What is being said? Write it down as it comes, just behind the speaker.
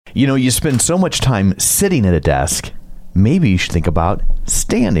You know, you spend so much time sitting at a desk. Maybe you should think about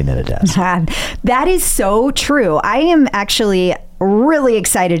standing at a desk. That is so true. I am actually really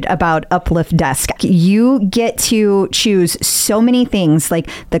excited about Uplift Desk. You get to choose so many things, like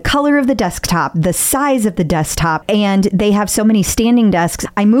the color of the desktop, the size of the desktop, and they have so many standing desks.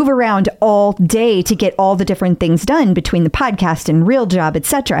 I move around all day to get all the different things done between the podcast and Real Job,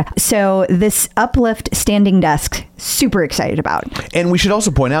 etc. So this Uplift standing desk, super excited about. And we should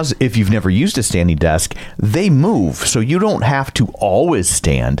also point out, if you've never used a standing desk, they move, so you don't have to always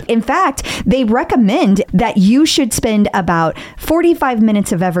stand. In fact, they recommend that you should spend about 45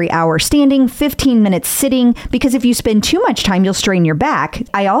 minutes of every hour standing, 15 minutes sitting, because if you spend too much time, you'll strain your back.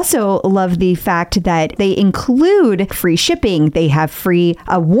 I also love the fact that they include free shipping. They have free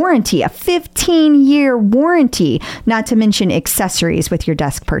warranty, a 15-year warranty, not to mention accessories with your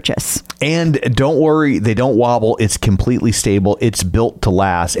desk purchase. And don't worry, they don't wobble. It's completely stable. It's built to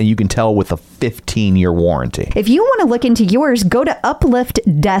last, and you can tell with a 15-year warranty. If you want to look into yours, go to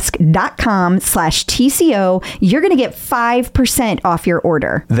upliftdesk.com/TCO. You're going to get 5% off your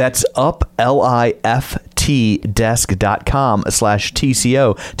order. That's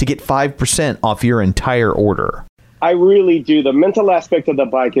upliftdesk.com/TCO to get 5% off your entire order. I really do. The mental aspect of the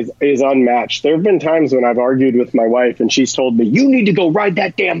bike is unmatched. There have been times when I've argued with my wife and she's told me, you need to go ride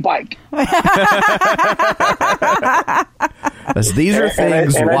that damn bike. These are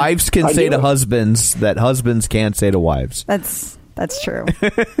things wives can say to husbands that husbands can't say to wives. That's true.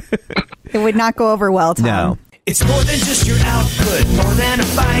 It would not go over well, Tom. No. It's more than just your output, more than a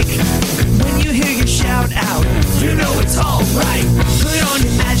bike. When you hear your shout out, you know it's all right. Put on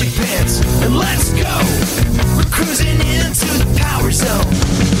your magic pants and let's go. We're cruising into the power zone.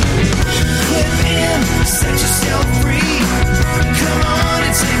 Clip in, set yourself free. Come on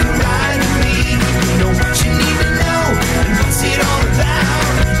and take a ride with me. Know what you need to know and what's it all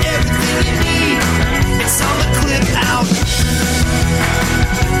about. Everything you need, it's on the Clip Out.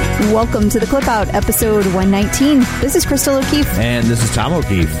 Welcome to the Clip Out, episode 119. This is Crystal O'Keefe. And this is Tom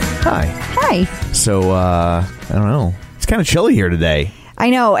O'Keefe. Hi. Hi. So, I don't know. It's kind of chilly here today. I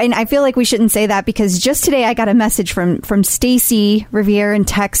know, and I feel like we shouldn't say that because just today I got a message from Stacy Riviere in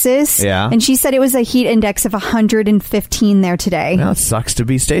Texas. Yeah. And she said it was a heat index of 115 there today. Well, it sucks to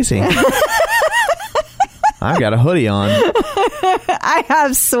be Stacy. I've got a hoodie on. I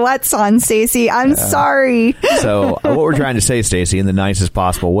have sweats on, Stacy. I'm sorry. So what we're trying to say, Stacy, in the nicest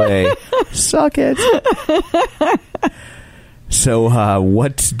possible way, suck it. So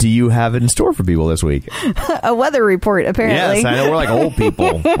what do you have in store for people this week? A weather report, apparently. Yes, I know. We're like old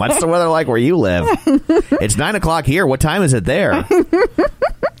people. What's the weather like where you live? It's 9 o'clock here. What time is it there?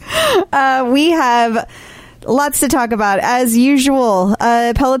 We have lots to talk about. As usual,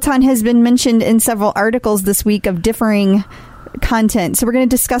 Peloton has been mentioned in several articles this week of differing content. So we're going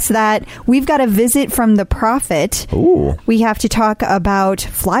to discuss that. We've got a visit from the Prophet. Ooh. We have to talk about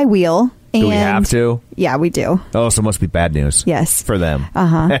Flywheel. Do we have to? Yeah, we do. Oh, so it must be bad news. Yes. For them.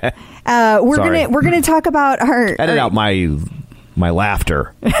 We're gonna talk about our edit out my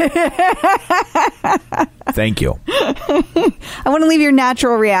laughter. Thank you. I want to leave your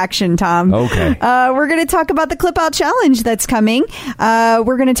natural reaction, Tom. Okay. We're going to talk about the Clip Out Challenge that's coming.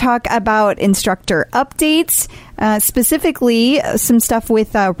 We're going to talk about instructor updates, specifically some stuff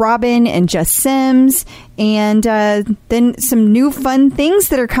with Robin and Jess Sims, and then some new fun things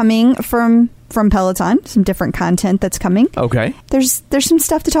that are coming from Peloton, some different content that's coming. Okay. There's some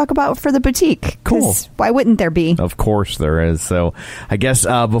stuff to talk about for the boutique. Cool. Why wouldn't there be? Of course there is. So I guess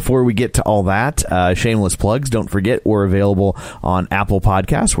before we get to all that, shameless plugs, don't forget we're available on Apple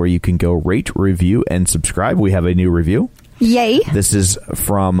Podcasts where you can go rate, review, and subscribe. We have a new review. Yay. This is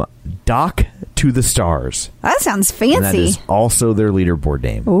from Doc to the Stars. That sounds fancy. And that is also their leaderboard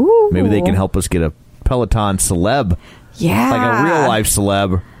name. Ooh. Maybe they can help us get a Peloton celeb. Yeah. Like a real life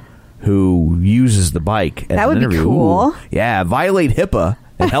celeb who uses the bike as that would an interview. Be cool. Ooh. Yeah, violate HIPAA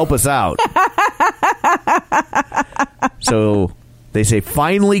and help us out. So they say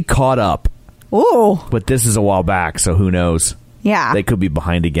finally caught up. Ooh. But this is a while back, so who knows? Yeah. They could be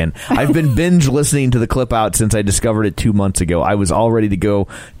behind again. I've been binge listening to the Clip Out since I discovered it 2 months ago. I was all ready to go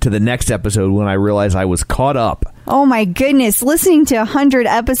to the next episode when I realized I was caught up. Oh my goodness. Listening to 100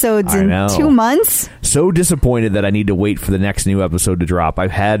 episodes in 2 months? So disappointed that I need to wait for the next new episode to drop.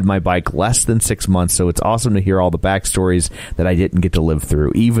 I've had my bike less than 6 months, so it's awesome to hear all the backstories that I didn't get to live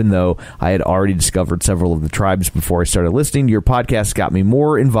through. Even though I had already discovered several of the tribes before I started listening, your podcast got me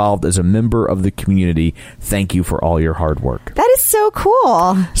more involved as a member of the community. Thank you for all your hard work. That is so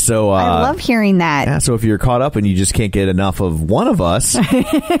cool. So I love hearing that. Yeah, so if you're caught up and you just can't get enough of one of us, you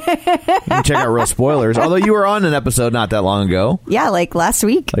can check out Real Spoilers. Although you were on an episode not that long ago. Yeah, like last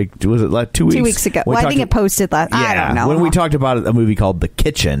week. Like, was it like 2 weeks? 2 weeks ago. Well, I think it posted last. I don't know. When we talked about a movie called The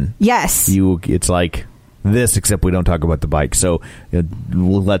Kitchen. Yes. It's like this, except we don't talk about the bike. So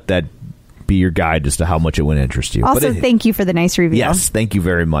we'll let that be your guide as to how much it would interest you. Also, thank you for the nice review. Yes, thank you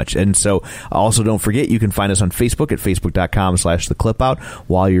very much. And so also don't forget, you can find us on Facebook at facebook.com/theclipout.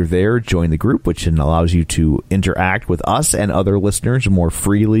 While you're there, join the group, which allows you to interact with us and other listeners more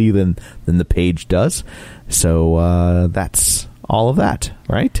freely than the page does. So that's all of that,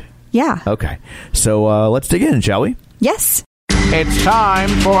 right? Yeah. Okay. So let's dig in, shall we? Yes. It's time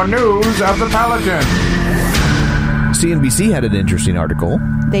for news of the Peloton. CNBC had an interesting article.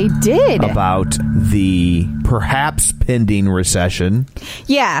 They did. About the perhaps pending recession.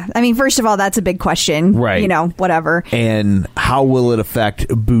 Yeah. I mean, first of all, that's a big question. Right. You know, whatever. And how will it affect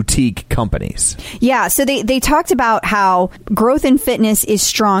boutique companies? Yeah. So they talked about how growth in fitness is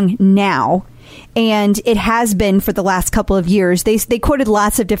strong now. And it has been for the last couple of years. They quoted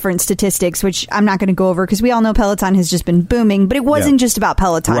lots of different statistics, which I'm not going to go over because we all know Peloton has just been booming. But it wasn't just about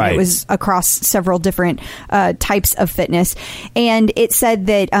Peloton. Right. It was across several different types of fitness. And it said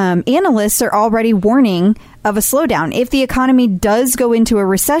that analysts are already warning of a slowdown. If the economy does go into a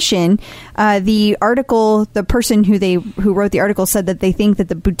recession, the person who wrote the article said that they think that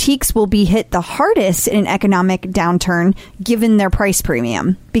the boutiques will be hit the hardest in an economic downturn given their price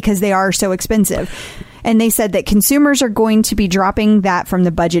premium because they are so expensive. And they said that consumers are going to be dropping that from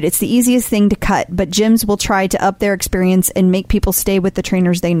the budget. It's the easiest thing to cut, but gyms will try to up their experience and make people stay with the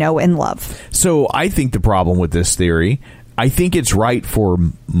trainers they know and love. So I think the problem with this theory, I think it's right for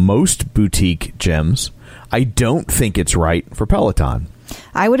most boutique gyms. I don't think it's right for Peloton.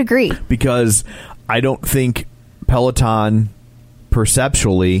 I would agree. Because I don't think Peloton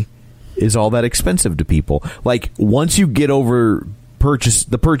perceptually is all that expensive to people. Like, once you get over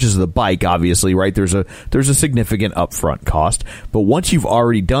the purchase of the bike, obviously, right, there's a significant upfront cost. But once you've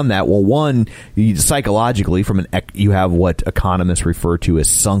already done that, well, one, psychologically, you have what economists refer to as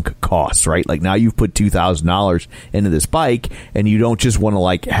sunk costs, right? Like, now you've put $2,000 into this bike, and you don't just want to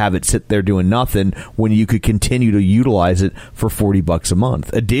like have it sit there doing nothing when you could continue to utilize it for $40 a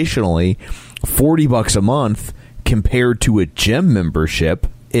month. Additionally, $40 a month compared to a gym membership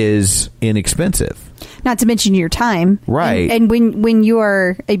is inexpensive. Not to mention your time. Right. And when you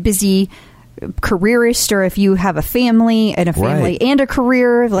are a busy careerist, or if you have a family and a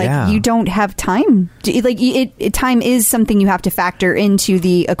career, you don't have time. Time is something you have to factor into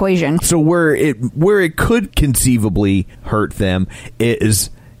the equation. So where it could conceivably hurt them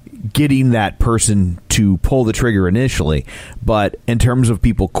is getting that person to pull the trigger initially. But in terms of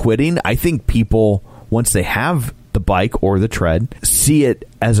people quitting, I think people, once they have the bike or the tread, see it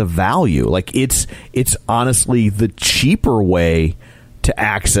as a value. Like, it's honestly the cheaper way to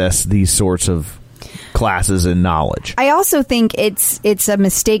access these sorts of classes and knowledge. I also think it's a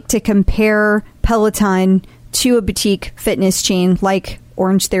mistake to compare Peloton to a boutique fitness chain like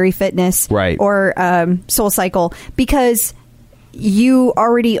Orange Theory Fitness, right, or SoulCycle, because you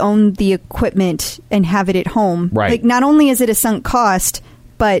already own the equipment and have it at home. Right. Like, not only is it a sunk cost,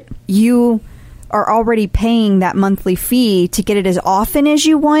 but you are already paying that monthly fee to get it as often as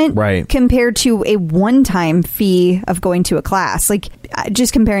you want, right, compared to a one-time fee of going to a class. Like,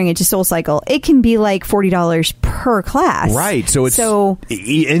 just comparing it to SoulCycle, it can be like $40 per class. Right.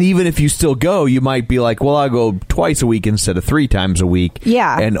 And even if you still go, you might be like, well, I'll go twice a week instead of 3 times a week.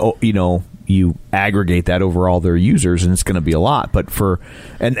 Yeah. And, you aggregate that over all their users, and it's going to be a lot. But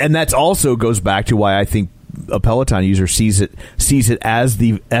and that's also goes back to why I think a Peloton user sees it as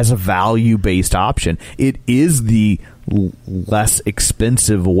a value-based option. It is the less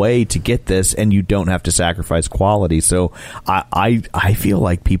expensive way to get this, and you don't have to sacrifice quality. So I feel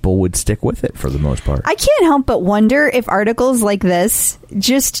like people would stick with it for the most part. I can't help but wonder if articles like this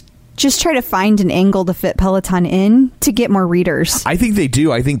just try to find an angle to fit Peloton in to get more readers. I think they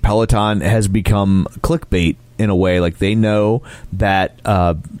do. I think Peloton has become clickbait in a way. Like, they know that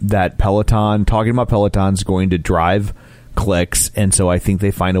Peloton, talking about Peloton, is going to drive clicks, and so I think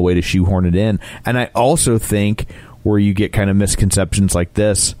they find a way to shoehorn it in. And I also think where you get kind of misconceptions like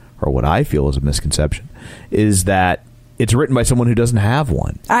this, or what I feel is a misconception, is that it's written by someone who doesn't have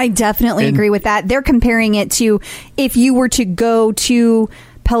one. I definitely agree with that. They're comparing it to if you were to go to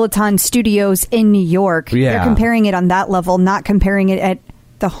Peloton studios in New York. Yeah. They're comparing it on that level, not comparing it at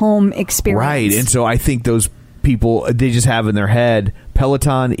the home experience. Right. And so I think those people, they just have in their head,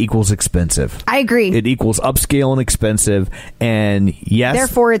 Peloton equals expensive. I agree. It equals upscale and expensive. And yes.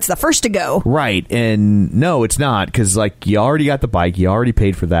 Therefore, it's the first to go. Right. And no, it's not, because like, you already got the bike. You already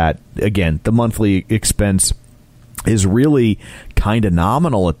paid for that. Again, the monthly expense is really kind of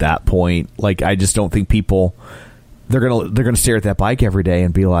nominal at that point. Like, I just don't think people they're gonna stare at that bike every day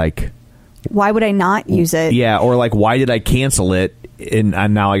and be like, why would I not use it? Yeah, or like, why did I cancel it? And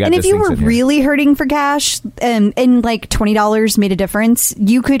now I got. And this if you were really hurting for cash, and like $20 made a difference,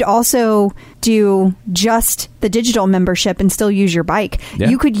 you could also do just the digital membership and still use your bike. Yeah.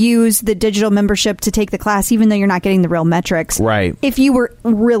 You could use the digital membership to take the class, even though you're not getting the real metrics. Right. If you were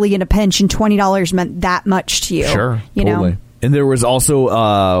really in a pinch and $20 meant that much to you. Sure. You totally. know? And there was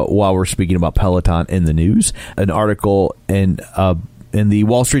also, while we're speaking about Peloton in the news, an article in the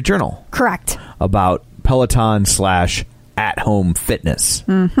Wall Street Journal. Correct. About Peloton / at-home fitness.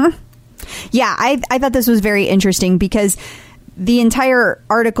 Mm-hmm. Yeah, I thought this was very interesting because the entire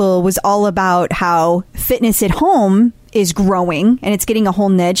article was all about how fitness at home is growing and it's getting a whole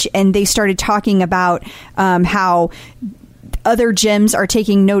niche. And they started talking about how other gyms are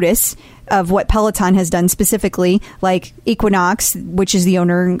taking notice of what Peloton has done specifically, like Equinox, which is the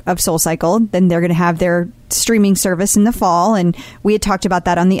owner of SoulCycle. Then they're going to have their streaming service in the fall. And we had talked about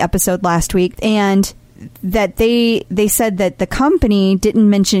that on the episode last week. And that they said that the company didn't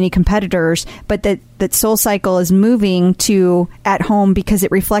mention any competitors, but that SoulCycle is moving to at home because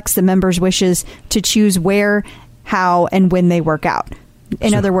it reflects the members' wishes to choose where, how, and when they work out.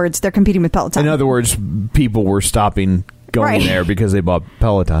 In other words, they're competing with Peloton. In other words, people were stopping going there because they bought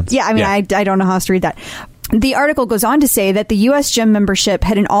Pelotons. Yeah, I mean, I don't know how else to read that. The article goes on to say that the U.S. gym membership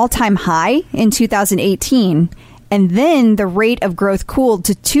had an all-time high in 2018, and then the rate of growth cooled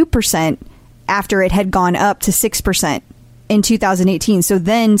to 2% after it had gone up to 6% in 2018. So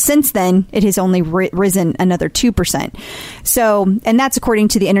then, since then, it has only risen another 2%. So, and that's according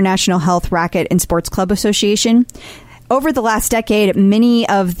to the International Health, Racquet, and Sports Club Association. Over the last decade, much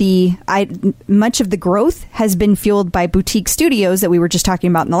of the growth has been fueled by boutique studios that we were just talking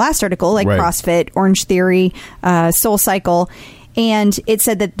about in the last article, like CrossFit, Orange Theory, SoulCycle. And it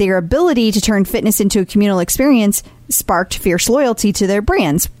said that their ability to turn fitness into a communal experience sparked fierce loyalty to their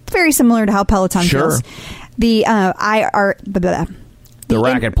brands. Very similar to how Peloton feels. The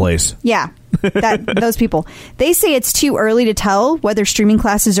racket place. Yeah. Those people. They say it's too early to tell whether streaming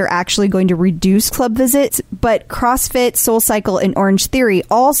classes are actually going to reduce club visits, but CrossFit, SoulCycle, and Orange Theory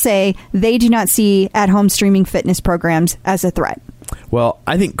all say they do not see at-home streaming fitness programs as a threat. Well,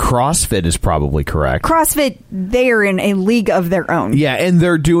 I think CrossFit is probably correct. CrossFit, they are in a league of their own. Yeah, and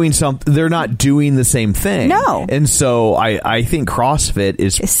they're doing something. They're not doing the same thing. No. And so I think CrossFit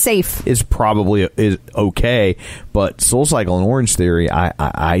is safe. Is probably is okay, but SoulCycle and Orange Theory,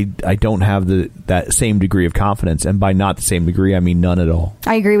 I don't have that same degree of confidence, and by not the same degree, I mean none at all.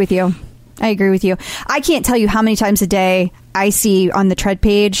 I agree with you. I can't tell you how many times a day I see on the Tread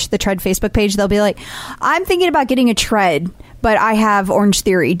page, the Tread Facebook page, they'll be like, I'm thinking about getting a Tread, but I have Orange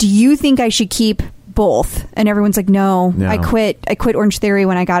Theory. Do you think I should keep both? And everyone's like, no. I quit Orange Theory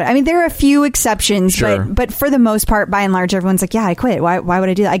when I got it. I mean, there are a few exceptions, sure, but for the most part, by and large, everyone's like, yeah, I quit. Why would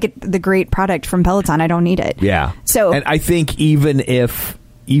I do that? I get the great product from Peloton. I don't need it. Yeah. So, and I think even if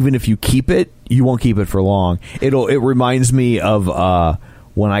you keep it, you won't keep it for long. It reminds me of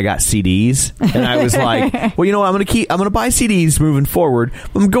when I got CDs, and I was like, well, you know what? I'm going to buy CDs moving forward.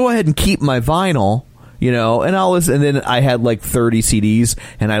 I'm going to go ahead and keep my vinyl, you know, and I'll listen. And then I had like 30 CDs,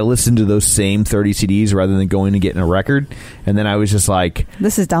 and I listened to those same 30 CDs rather than going and getting a record. And then I was just like,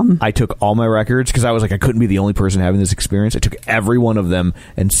 this is dumb. I took all my records because I was like, I couldn't be the only person having this experience. I took every one of them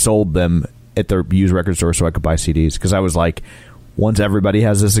and sold them at their used record store so I could buy CDs, because I was like, once everybody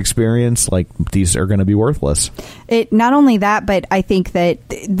has this experience, like, these are going to be worthless. It not only that, but I think that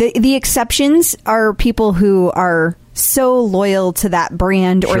the exceptions are people who are so loyal to that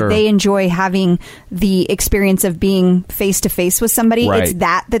brand, or they enjoy having the experience of being face to face with somebody. Right. It's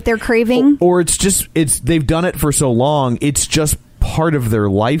that they're craving, or it's they've done it for so long. It's just part of their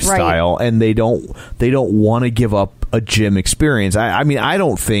lifestyle, right, and they don't want to give up a gym experience. I mean, I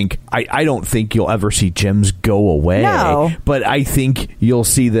don't think you'll ever see gyms go away. No. But I think you'll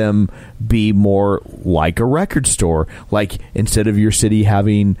see them be more like a record store. Like, instead of your city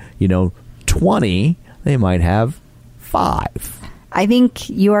having 20, they might have 5. I think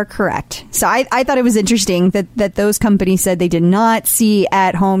you are correct. So I thought it was interesting that those companies said they did not see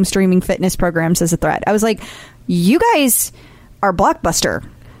at-home streaming fitness programs as a threat. I was like, you guys are Blockbuster.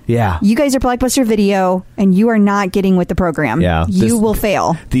 Yeah. You guys are Blockbuster Video, and you are not getting with the program. Yeah. You will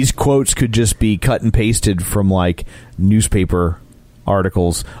fail. These quotes could just be cut and pasted from, like, newspaper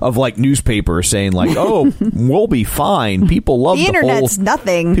articles of, like, newspapers saying, like, oh, we'll be fine. People love the internet's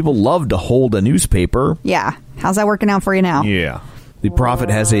nothing. People love to hold a newspaper. Yeah. How's that working out for you now? Yeah. The Prophet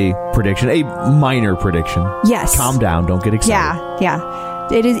has a prediction, a minor prediction. Yes. Calm down. Don't get excited. Yeah.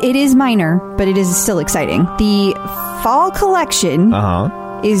 It is minor, but it is still exciting. The fall collection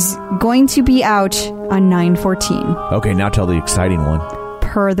is going to be out on 9/14. Okay, now tell the exciting one.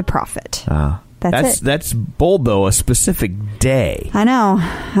 Per the Prophet. That's it. That's bold, though. A specific day. I know.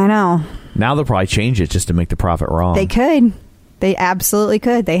 Now they'll probably change it just to make the Prophet wrong. They could. They absolutely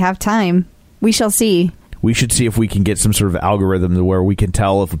could. They have time. We shall see. We should see if we can get some sort of algorithm where we can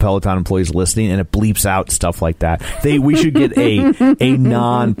tell if a Peloton employee is listening and it bleeps out stuff like that. We should get a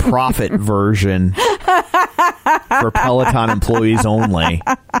non-profit version for Peloton employees only,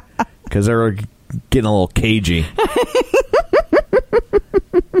 because they're getting a little cagey.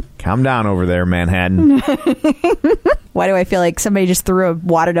 Calm down over there, Manhattan. Why do I feel like somebody just threw a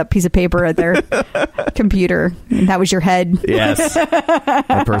wadded up piece of paper at their computer and that was your head? Yes.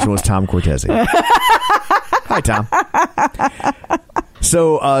 That person was Tom Cortese. Hi, Tom.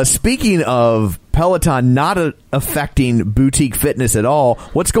 So, speaking of Peloton not affecting boutique fitness at all,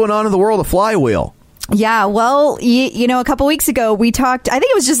 what's going on in the world of Flywheel? Yeah, well, you know, a couple weeks ago we talked, I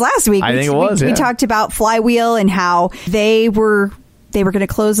think it was just last week. I think it was, We talked about Flywheel and how they were going to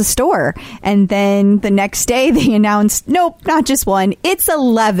close a store. And then the next day they announced, nope, not just one, it's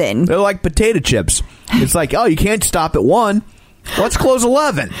 11. They're like potato chips. It's like, oh, you can't stop at one. Let's close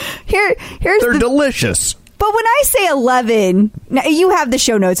 11. They're delicious. But when I say 11, now you have the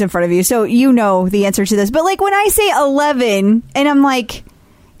show notes in front of you, so you know the answer to this. But like when I say 11 and I'm like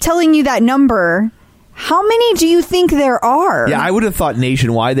telling you that number, how many do you think there are? Yeah, I would have thought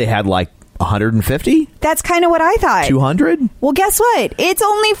nationwide they had like 150? That's kind of what I thought. 200? Well, guess what? It's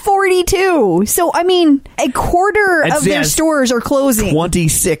only 42. So, I mean, a quarter of their stores are closing.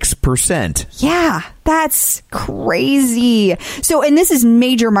 26%. Yeah, that's crazy. So, and this is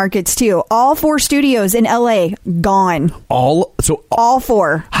major markets too. All 4 studios in LA gone. All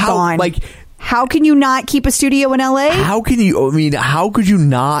 4 gone. Like, how can you not keep a studio in LA? How could you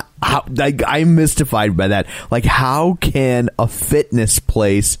not? I'm mystified by that. Like, how can a fitness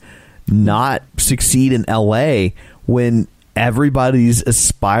place not succeed in LA when everybody's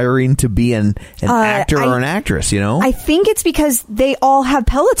aspiring to be an actor or an actress, you know? I think it's because they all have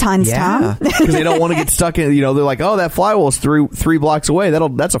Pelotons, Tom. Because they don't want to get stuck in, you know, they're like, oh, that Flywheel's 3 blocks away.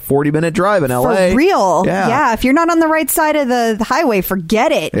 That's a 40-minute drive in LA. For real. Yeah. If you're not on the right side of the highway,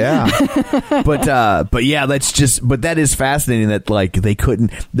 forget it. Yeah. But yeah, but that is fascinating that like they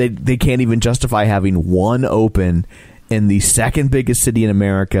can't even justify having one open in the second biggest city in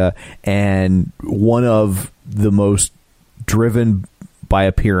America and one of the most driven by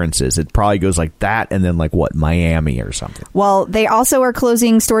appearances. It probably goes like that and then like what, Miami or something. Well, they also are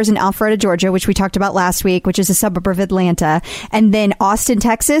closing stores in Alpharetta, Georgia, which we talked about last week, which is a suburb of Atlanta. And then Austin,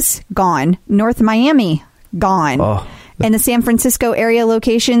 Texas, gone. North Miami, gone. Oh. And the San Francisco area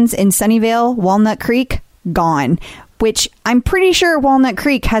locations in Sunnyvale, Walnut Creek, gone. Which I'm pretty sure Walnut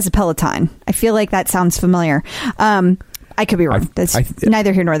Creek has a Peloton. I feel like that sounds familiar. I could be wrong. That's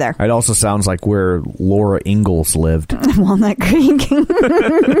neither here nor there. It also sounds like where Laura Ingalls lived. Walnut Creek.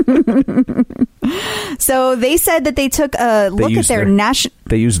 So they said that they took a look at their national...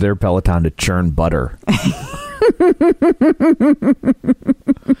 They used their Peloton to churn butter.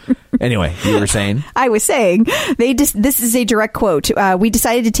 Anyway, you were saying? I was saying, this is a direct quote. We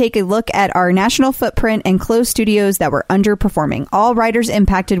decided to take a look at our national footprint and close studios that were underperforming. All riders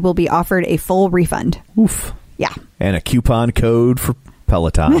impacted will be offered a full refund. Oof. Yeah. And a coupon code for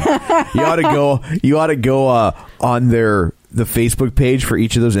Peloton. You ought to go on the Facebook page for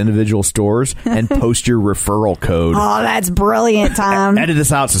each of those individual stores and post your referral code. Oh, that's brilliant, Tom. Edit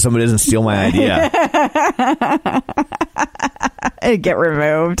this out so somebody doesn't steal my idea. It'd get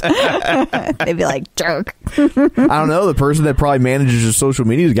removed. They'd be like, jerk. I don't know. The person that probably manages your social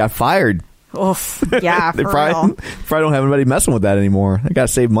media got fired. Oof. Yeah, they for probably don't have anybody messing with that anymore. They got to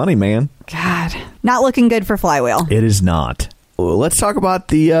save money, man. God. Not looking good for Flywheel. It is not. Well, let's talk about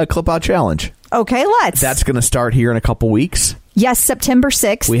the Clip Out Challenge. Okay, let's. That's going to start here in a couple weeks. Yes, September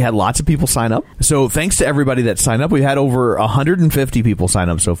 6th. We had lots of people sign up. So thanks to everybody that signed up. We had over 150 people sign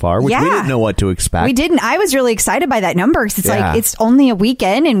up so far, which we didn't know what to expect. We didn't. I was really excited by that number because it's like it's only a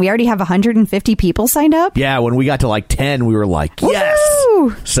weekend and we already have 150 people signed up. Yeah, when we got to like 10, we were like, yes.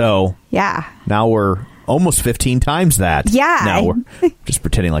 Woo! So yeah, now we're almost 15 times that. Yeah. Now we're just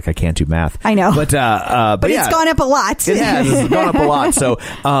pretending like I can't do math. I know. But it's gone up a lot. It has. It's gone up a lot.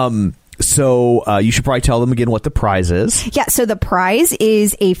 So you should probably tell them again what the prize is. Yeah, so the prize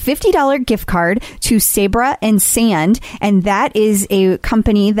is a $50 gift card to Sabra and Sand, and that is a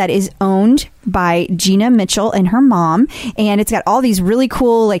company that is owned by Gina Mitchell and her mom, and it's got all these really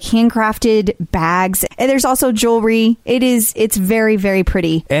cool like handcrafted bags, and there's also jewelry. It's very, very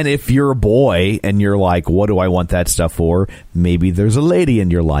pretty. And if you're a boy and you're like, what do I want that stuff for? Maybe there's a lady in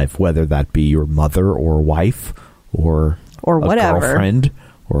your life, whether that be your mother or wife or whatever, girlfriend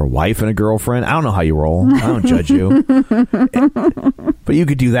or a wife and a girlfriend. I don't know how you roll. I don't judge you. But you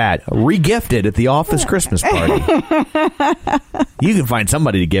could do that. Re-gift it at the office Christmas party. You can find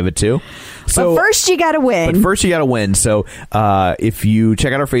somebody to give it to. So, but first you got to win. So if you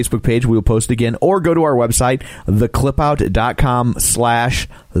check out our Facebook page, we will post it again, or go to our website,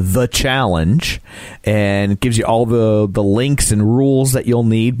 theclipout.com/thechallenge, and it gives you all the links and rules that you'll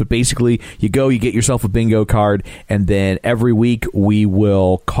need. But basically, you get yourself a bingo card, and then every week we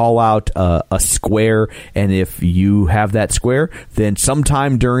will call out a square, and if you have that square, then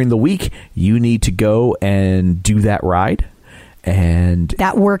sometime during the week you need to go and do that ride. And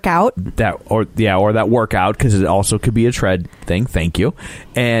that workout, or that workout, because it also could be a tread thing. Thank you.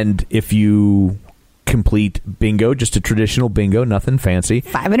 And if you complete bingo, just a traditional bingo, nothing fancy,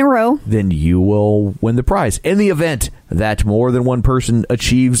 5 in a row, then you will win the prize. In the event that more than one person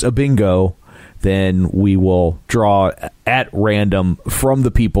achieves a bingo, then we will draw at random from the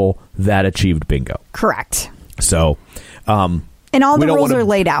people that achieved bingo. Correct. So, and all the rules are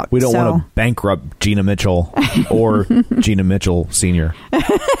laid out. We don't want to bankrupt Gina Mitchell or Gina Mitchell Sr.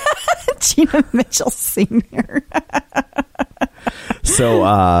 Gina Mitchell Sr. So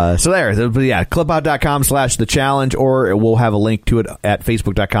there. Yeah, clipout.com/thechallenge, or we'll have a link to it at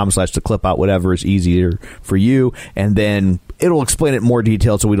facebook.com/theclipout, whatever is easier for you. And then it'll explain it in more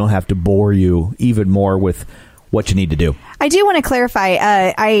detail so we don't have to bore you even more with what you need to do. I do want to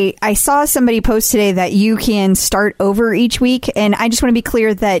clarify. I saw somebody post today that you can start over each week, and I just want to be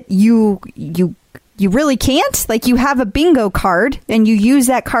clear that you really can't. Like, you have a bingo card, and you use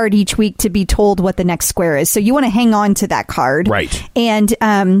that card each week to be told what the next square is. So you want to hang on to that card, right? And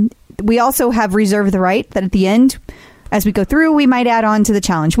we also have reserved the right that at the end, as we go through, we might add on to the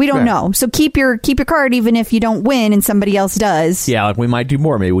challenge. We don't know. So keep your card even if you don't win and somebody else does. Yeah, like we might do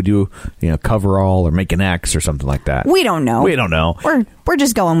more. Maybe we'll do, cover all or make an X or something like that. We don't know. We're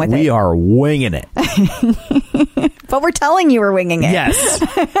just going with it. We are winging it. But we're telling you we're winging it. Yes.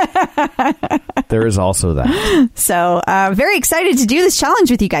 There is also that. So very excited to do this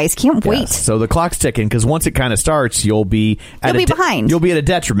challenge with you guys. Can't wait. Yes. So the clock's ticking, because once it kind of starts, you'll be behind. You'll be at a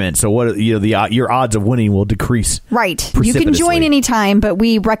detriment. So your odds of winning will decrease. Right. You can join anytime, but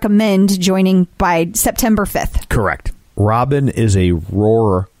we recommend joining by September 5th. Correct. Robin is a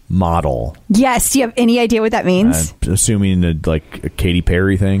roar model. Yes. Do you have any idea what that means? Assuming a Katy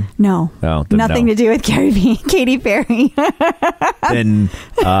Perry thing? No. Nothing to do with Katy Perry. Then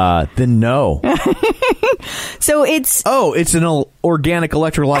no. So it's an organic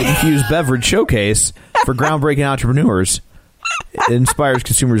electrolyte infused beverage showcase for groundbreaking entrepreneurs. It inspires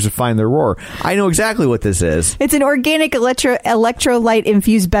consumers to find their roar. I know exactly what this is. It's an organic electrolyte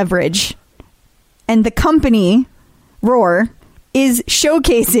infused beverage, and the company Roar is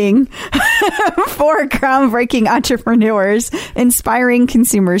showcasing for groundbreaking entrepreneurs, inspiring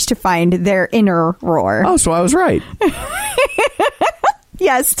consumers to find their inner roar. Oh, so I was right.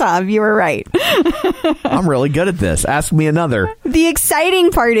 Yes, Tom, you were right. I'm really good at this. Ask me another. The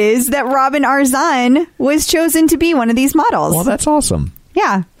exciting part is that Robin Arzon was chosen to be one of these models. Well, that's awesome.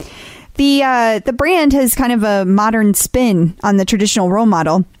 Yeah. The brand has kind of a modern spin on the traditional role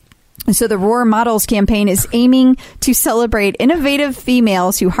model. So the Roar Models campaign is aiming to celebrate innovative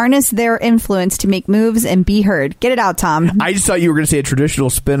females who harness their influence to make moves and be heard. Get it out, Tom. I just thought you were going to say a traditional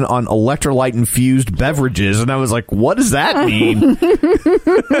spin on electrolyte-infused beverages, and I was like, what does that mean?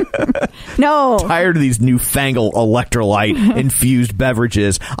 No. Tired of these newfangled electrolyte-infused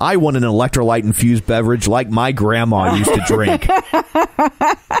beverages. I want an electrolyte-infused beverage like my grandma used to drink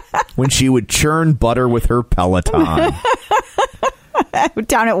when she would churn butter with her Peloton.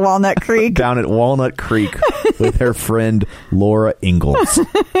 Down at Walnut Creek. Down at Walnut Creek with her friend Laura Ingalls.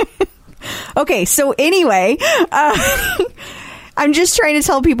 Okay, so anyway, I'm just trying to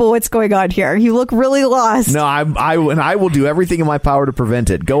tell people what's going on here. You look really lost. No, I will do everything in my power to prevent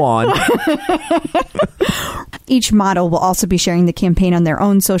it. Go on. Each model will also be sharing the campaign on their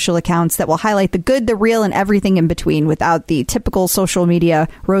own social accounts that will highlight the good, the real, and everything in between without the typical social media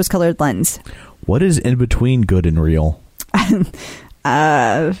rose-colored lens. What is in between good and real?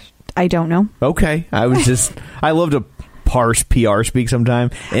 I don't know. Okay. I love to parse PR speak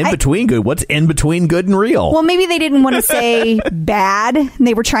sometime. Between good. What's in between good and real? Well, maybe they didn't want to say bad.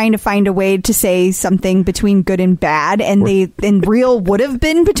 They were trying to find a way to say something between good and bad, and real would have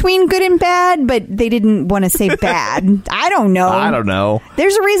been between good and bad, but they didn't want to say bad. I don't know.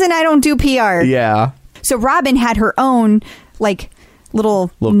 There's a reason I don't do PR. Yeah. So Robin had her own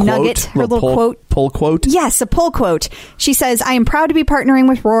nugget, her little quote. Pull quote? Yes, a pull quote. She says, I am proud to be partnering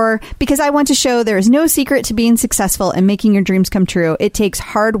with Roar because I want to show there is no secret to being successful and making your dreams come true. It takes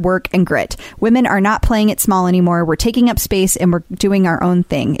hard work and grit. Women are not playing it small anymore. We're taking up space and we're doing our own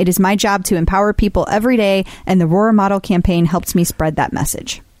thing. It is my job to empower people every day, and the Roar Model campaign helps me spread that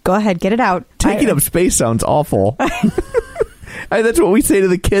message. Go ahead, get it out. Taking up space sounds awful. That's what we say to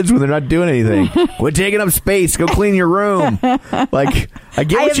the kids when they're not doing anything. Quit taking up space. Go clean your room. Like, I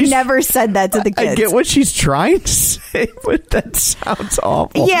have never said that to the kids. I get what she's trying to say, but that sounds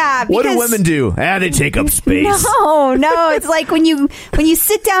awful. Yeah, what do women do? They take up space. No. It's like when you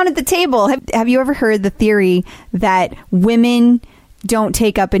sit down at the table. Have you ever heard the theory that women don't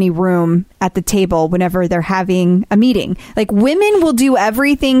take up any room at the table whenever they're having a meeting? Like, women will do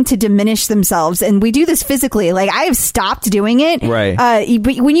everything to diminish themselves, and we do this physically. Like, I have stopped doing it. Right.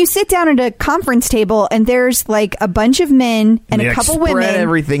 But when you sit down at a conference table and there's like a bunch of men and a couple women, spread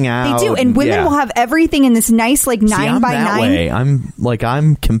everything out. They do, and women will have everything in this nice like 9 by 9. Way.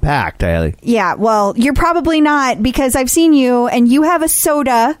 I'm compact. Yeah. Well, you're probably not, because I've seen you and you have a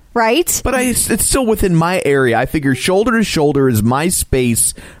soda. Right? But it's still within my area. I figure shoulder to shoulder is my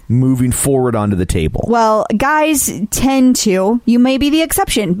space moving forward onto the table. Well, guys tend to. You may be the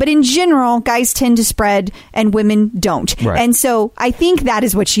exception. But in general, guys tend to spread and women don't. Right. And so I think that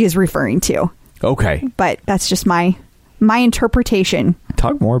is what she is referring to. Okay. But that's just my interpretation.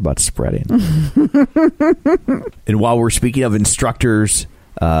 Talk more about spreading. And while we're speaking of instructors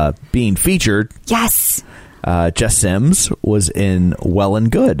being featured... Yes. Jess Sims was in Well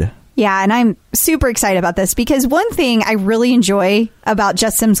and Good. Yeah, and I'm super excited about this because one thing I really enjoy about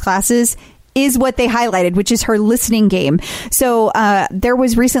Jess Sims' classes is what they highlighted, which is her listening game. So there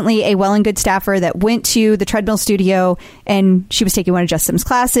was recently a Well and Good staffer that went to the treadmill studio, and she was taking one of Jess Sims'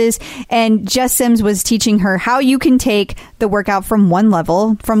 classes, and Jess Sims was teaching her how you can take the workout from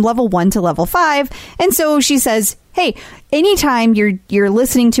level 1 to level 5. And so she says, hey, anytime you're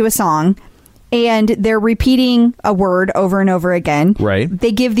listening to a song and they're repeating a word over and over again. Right.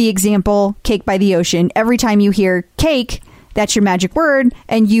 They give the example, Cake by the Ocean. Every time you hear cake, that's your magic word,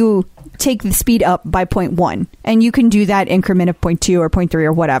 and you take the speed up by 0.1. And you can do that increment of 0.2 or 0.3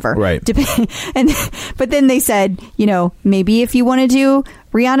 or whatever. Right. But then they said, maybe if you want to do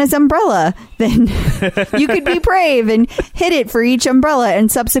Rihanna's umbrella, then you could be brave and hit it for each umbrella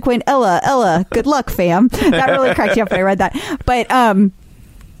and subsequent Ella. Good luck, fam. That really cracked me up when I read that. But,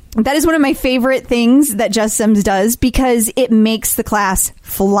 that is one of my favorite things that Jess Sims does because it makes the class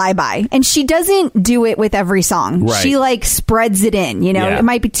fly by. And she doesn't do it with every song. Right. She spreads it in, Yeah. It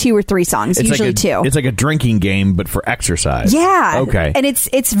might be 2 or 3 songs, it's usually 2. It's like a drinking game, but for exercise. Yeah. Okay. And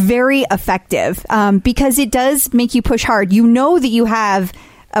it's very effective because it does make you push hard. You know that you have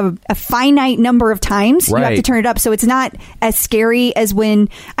a finite number of times you have to turn it up, so it's not as scary as when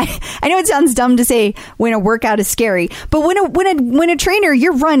I know it sounds dumb to say when a workout is scary, but when a trainer,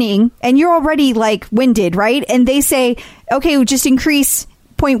 you're running and you're already winded, right? And they say, okay, just increase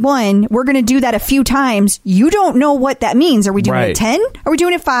 0.1. We're going to do that a few times. You don't know what that means. Are we doing it 10? Are we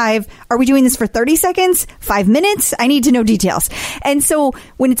doing it 5? Are we doing this for 30 seconds? 5 minutes? I need to know details. And so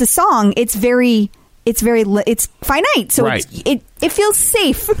when it's a song, it's finite, so it feels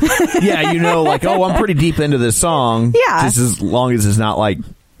safe. Yeah, I'm pretty deep into this song. Yeah, just as long as it's not like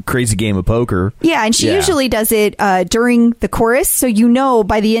crazy game of poker. Yeah, and she usually does it during the chorus, so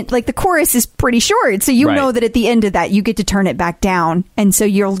by the end, the chorus is pretty short, so you know that at the end of that you get to turn it back down, and so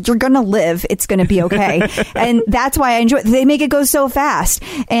you're gonna live. It's gonna be okay, and that's why I enjoy it. They make it go so fast,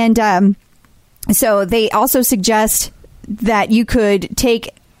 and so they also suggest that you could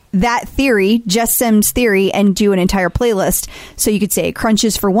take that theory, Jess Sims' theory, and do an entire playlist. So you could say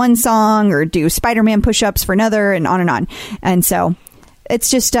crunches for one song or do Spider-Man push-ups for another, and on and on. And so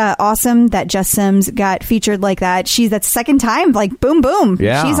it's just awesome that Jess Sims got featured like that. That's second time, boom, boom.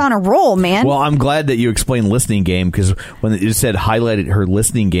 Yeah. She's on a roll, man. Well, I'm glad that you explained listening game, because when it said highlighted her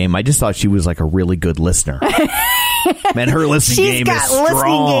listening game, I just thought she was a really good listener. Man, her listening game is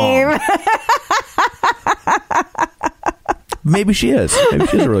strong. Maybe she is. Maybe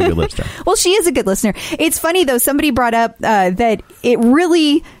she's a really good listener. Well, she is a good listener. It's funny, though. Somebody brought up that it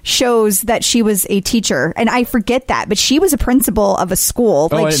really shows that she was a teacher. And I forget that. But she was a principal of a school.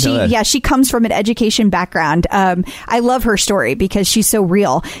 I didn't know that. Yeah, she comes from an education background. I love her story because she's so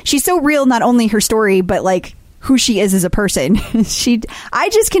real. She's so real, not only her story, but who she is as a person. I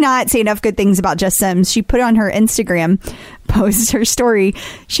just cannot say enough good things about Jess Sims. She put on her Instagram post, her story.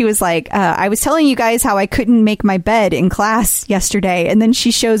 She was like, I was telling you guys how I couldn't make my bed in class yesterday. And then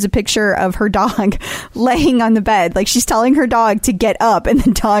she shows a picture of her dog laying on the bed. Like she's telling her dog to get up. And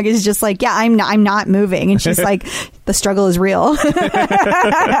the dog is just like, yeah, I'm not moving. And she's like, the struggle is real.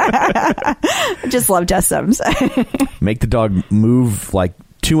 I just love Jess Sims. Make the dog move like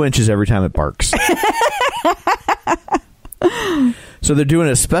 2 inches every time it barks. So they're doing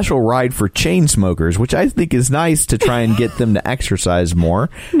a special ride for chain smokers, which I think is nice to try and get them to exercise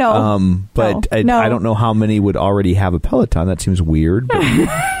more. No. But I don't know how many would already have a Peloton. That seems weird. But,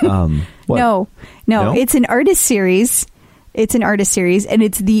 what? No. It's an artist series. And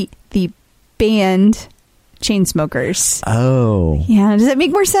it's the band Chainsmokers. Oh. Yeah. Does that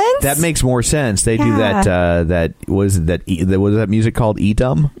make more sense? That makes more sense. They do that. Was that music called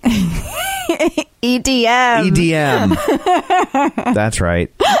EDM? EDM. That's right.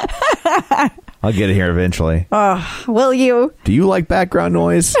 I'll get it here eventually. Oh, will you? Do you like background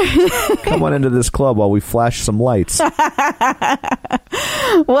noise? Come on into this club while we flash some lights. Well,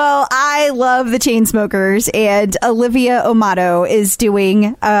 I love the Chainsmokers, and Olivia Amato is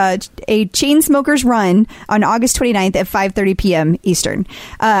doing a Chainsmokers run on August 29th at 5:30 p.m. Eastern.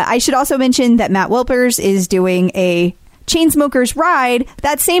 I should also mention that Matt Wilpers is doing a Chainsmokers ride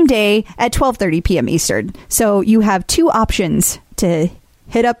that same day at 12:30 p.m. Eastern. So you have two options to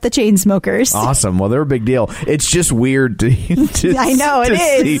hit up the Chainsmokers. Awesome. Well, they're a big deal. It's just weird to I know it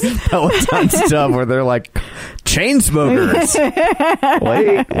is. See Peloton stuff where they're like, Chainsmokers.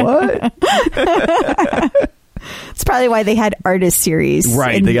 Wait, what? It's probably why they had artist series.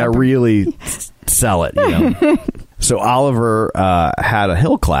 Right. They got really sell it, you know. So Oliver had a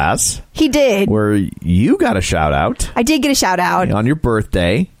hill class. He did. Where you got a shout out. I did get a shout out. On your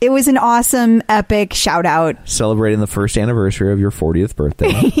birthday. It was an awesome, epic shout out. Celebrating the first anniversary of your 40th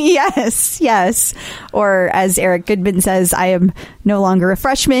birthday. Yes. Or as Eric Goodman says, I am no longer a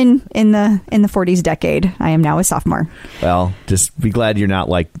freshman in the 40s decade. I am now a sophomore. Well, just be glad you're not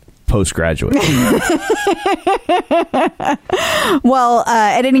like postgraduate. Well,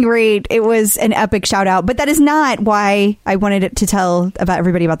 at any rate, it was an epic shout out, but that is not why I wanted to tell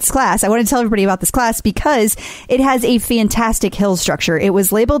everybody about this class. I wanted to tell everybody about this class because it has a fantastic hill structure. It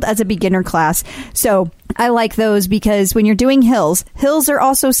was labeled as a beginner class. So I like those because when you're doing hills are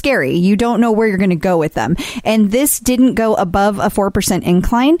also scary. You don't know where you're going to go with them. And this didn't go above a 4%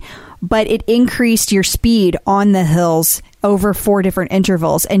 incline, but it increased your speed on the hills over 4 different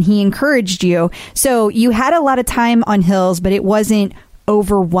intervals, and he encouraged you. So you had a lot of time on hills, but it wasn't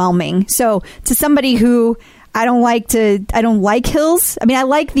overwhelming. So to somebody who I don't like hills. I mean, I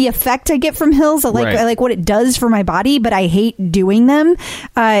like the effect I get from hills. I like what it does for my body, but I hate doing them.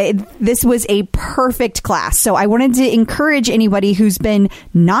 This was a perfect class. So I wanted to encourage anybody who's been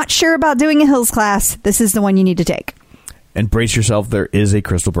not sure about doing a hills class. This is the one you need to take. And brace yourself, there is a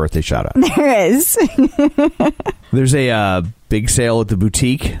Crystal birthday shout out. There is. There's a big sale at the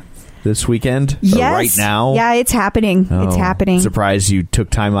boutique this weekend. Yes. Right now. Yeah, it's happening. It's happening. Surprised you took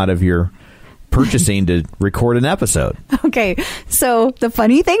time out of your purchasing to record an episode. Okay, so the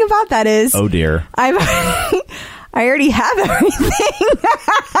funny thing about that is... Oh, dear. I already have everything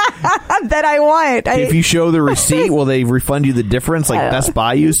that I want. If you show the receipt, will they refund you the difference like Best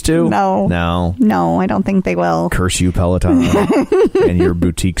Buy used to? No, I don't think they will. Curse you, Peloton, and your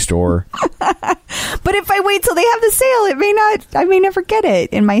boutique store. But if I wait till they have the sale, I may never get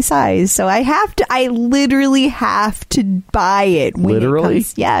it in my size. So I literally have to buy it when it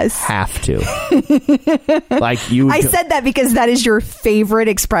comes. Yes. Have to. Like you. I said that because that is your favorite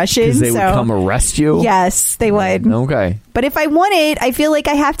expression. Because they would come arrest you? Yes, they would. Okay. But if I want it, I feel like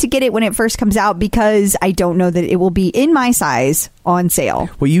I have to get it when it first comes out because I don't know that it will be in my size on sale.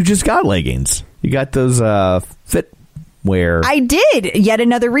 Well, you just got leggings. You got those fit wear. I did. Yet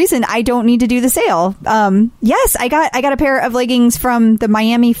another reason I don't need to do the sale. Yes, I got a pair of leggings from the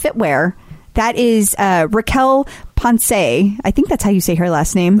Miami Fitwear. That is Raquel Ponce. I think that's how you say her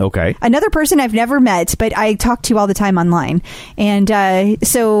last name. Okay. Another person I've never met, but I talk to all the time online. And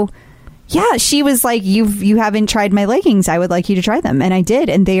so... yeah, she was like, you haven't tried my leggings. I would like you to try them. And I did.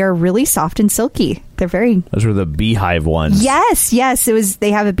 And they are really soft and silky. They're very... Those were the beehive ones. Yes.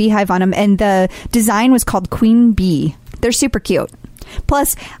 They have a beehive on them. And the design was called Queen Bee. They're super cute.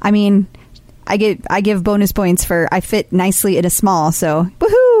 Plus, I mean, I give bonus points for I fit nicely in a small. So,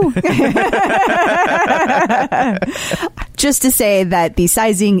 woohoo! Just to say that the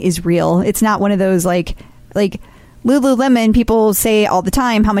sizing is real. It's not one of those like Lululemon, people say all the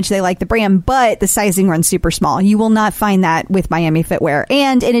time how much they like the brand, but the sizing runs super small. You will not find that with Miami Fitwear.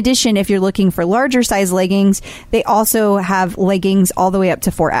 And in addition, if you're looking for larger size leggings, they also have leggings all the way up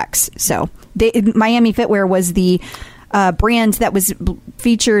to 4X. So Miami Fitwear was the brand that was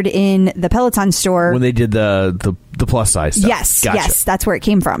featured in the Peloton store when they did the plus size stuff. Yes, gotcha. Yes, that's where it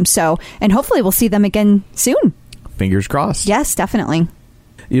came from. So, and hopefully we'll see them again soon. Fingers crossed. Yes, definitely.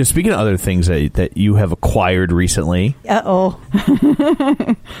 You know, speaking of other things that you have acquired recently. Uh-oh.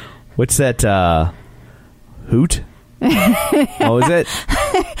 What's that? Hoot? What was it?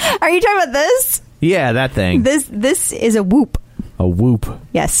 Are you talking about this? Yeah, that thing. This is a Whoop. A Whoop.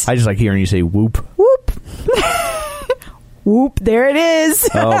 Yes. I just like hearing you say Whoop. Whoop. Whoop. There it is.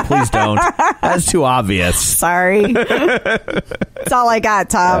 Oh, please don't. That's too obvious. Sorry. That's all I got,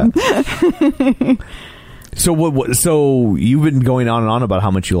 Tom. Yeah. So So you've been going on and on about how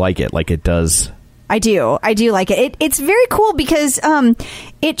much you like it. Like it does. I do like it. It's very cool because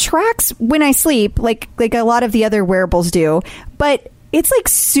it tracks when I sleep, like a lot of the other wearables do. But it's like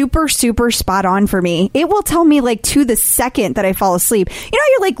super, super spot on for me. It will tell me like to the second that I fall asleep. You know,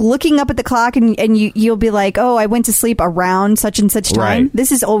 you're like looking up at the clock and you'll be like, oh, I went to sleep around such and such time. Right.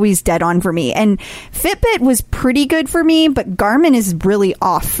 This is always dead on for me. And Fitbit was pretty good for me, but Garmin is really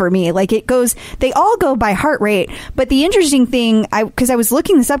off for me. Like they all go by heart rate. But the interesting thing, because I was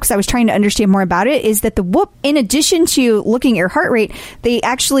looking this up because I was trying to understand more about it, is that the Whoop, in addition to looking at your heart rate, they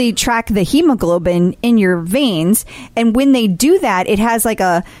actually track the hemoglobin in your veins. And when they do that, it has like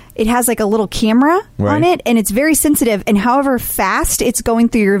a little camera on it, and it's very sensitive, and however fast it's going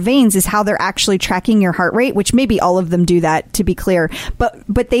through your veins is how they're actually tracking your heart rate, which maybe all of them do that, to be clear,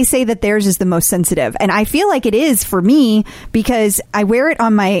 but they say that theirs is the most sensitive, and I feel like it is for me because I wear it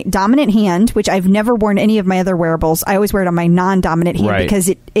on my dominant hand, which I've never worn any of my other wearables. I always wear it on my non-dominant hand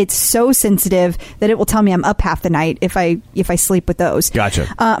because it's so sensitive that it will tell me I'm up half the night if I sleep with those. Gotcha.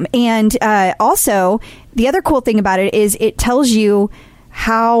 And also the other cool thing about it is it tells you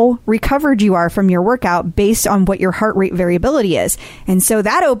how recovered you are from your workout based on what your heart rate variability is. And so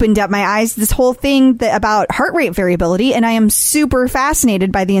that opened up my eyes, this whole thing about heart rate variability. And I am super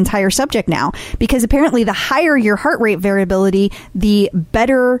fascinated by the entire subject now, because apparently the higher your heart rate variability, the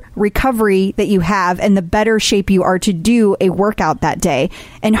better recovery that you have and the better shape you are to do a workout that day.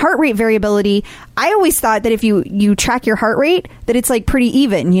 And heart rate variability, I always thought that if you track your heart rate, that it's like pretty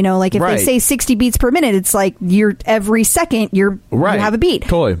even, you know, like if they say 60 beats per minute, it's like every second you have a beat.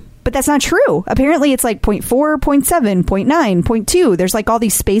 Totally. But that's not true. Apparently it's like 0.4, 0.7, 0.9, 0.2. There's like all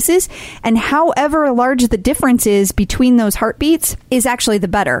these spaces, and however large the difference is between those heartbeats is actually the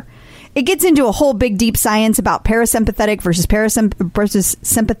better. It gets into a whole big deep science about parasympathetic versus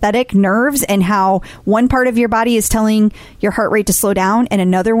sympathetic nerves, and how one part of your body is telling your heart rate to slow down and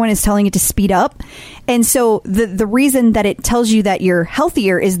another one is telling it to speed up. And so the reason that it tells you that you're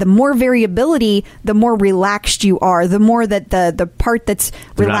healthier is the more variability, the more relaxed you are, the more that the part that's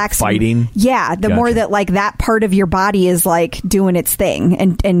relaxing, not fighting. Yeah, the more that like that part of your body is like doing its thing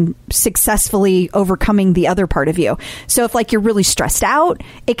and successfully overcoming the other part of you. So if like you're really stressed out,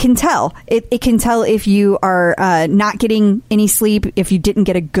 it can tell. It can tell if you are not getting any sleep, if you didn't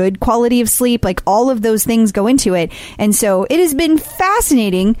get a good quality of sleep, like all of those things go into it. And so it has been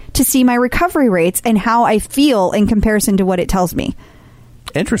fascinating to see my recovery rates and how I feel in comparison to what it tells me.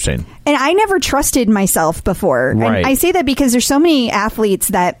 Interesting. And I never trusted myself before. Right. And I say that because there's so many athletes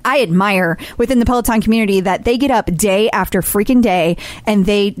that I admire within the Peloton community that they get up day after freaking day and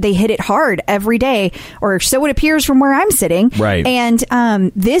they hit it hard every day, or so it appears from where I'm sitting. Right. And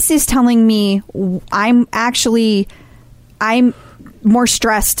this is telling me I'm more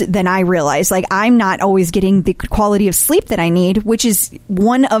stressed than I realize. Like I'm not always getting the quality of sleep that I need, which is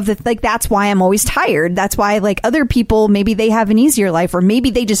one of the, like, that's why I'm always tired. That's why like other people, maybe they have an easier life, or maybe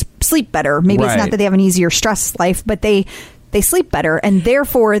they just sleep better. Maybe it's not that they have an easier stress life, but they sleep better and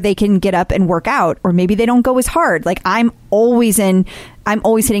therefore they can get up and work out, or maybe they don't go as hard. Like I'm always hitting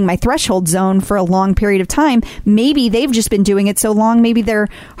my threshold zone for a long period of time. Maybe they've just been doing it so long, maybe their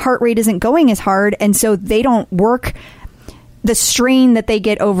heart rate isn't going as hard, and so they don't work. The strain that they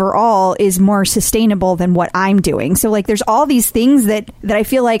get overall is more sustainable than what I'm doing. So like there's all these things that I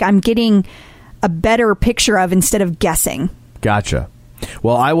feel like I'm getting a better picture of instead of guessing. Gotcha.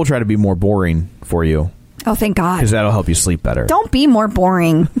 Well, I will try to be more boring for you. Oh, thank God. Because that'll help you sleep better. Don't be more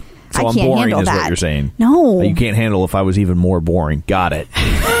boring. So I I'm can't boring handle is that. what you're saying. No. You can't handle if I was even more boring. Got it.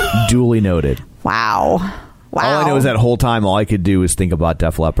 Duly noted. Wow. All I know is that whole time all I could do is think about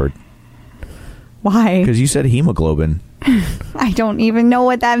Def Leppard. Why? Because you said hemoglobin. I don't even know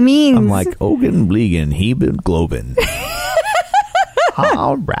what that means. I'm like, Ogen Blegan, hemoglobin.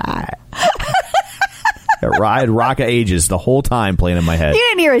 All right. I had Rock of Ages the whole time playing in my head. You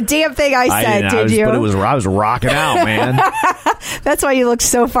didn't hear a damn thing I said, did you? But I was rocking out, man. That's why you looked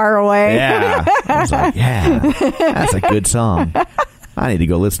so far away. Yeah. I was like, yeah, that's a good song. I need to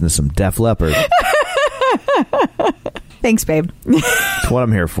go listen to some Def Leppard. Thanks, babe. That's what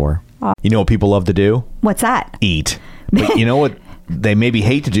I'm here for. You know what people love to do? What's that? Eat. But you know what they maybe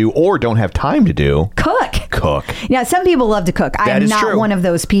hate to do or don't have time to do? Cook. Yeah, some people love to cook. I'm not true. one of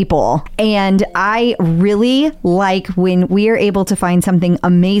those people. And I really like when we are able to find something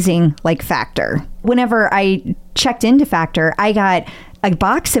amazing like Factor. Whenever I checked into Factor, I got a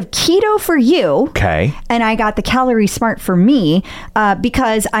box of keto for you. Okay. And I got the calorie smart for me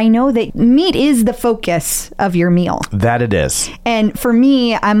because I know that meat is the focus of your meal. That it is. And for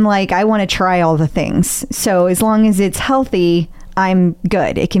me, I'm like, I want to try all the things. So as long as it's healthy, I'm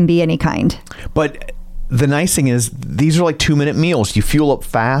good. It can be any kind. But the nice thing is these are like 2-minute meals. You fuel up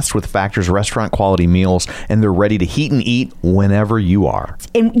fast with Factor's restaurant quality meals, and they're ready to heat and eat whenever you are.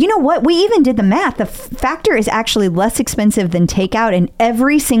 And you know what? We even did the math. The Factor is actually less expensive than takeout, and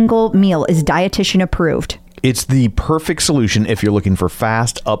every single meal is dietitian approved. It's the perfect solution if you're looking for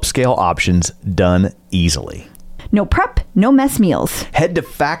fast, upscale options done easily. No prep, no mess meals. Head to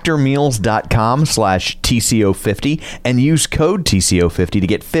factormeals.com/TCO50 and use code TCO50 to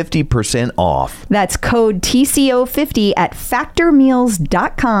get 50% off. That's code TCO50 at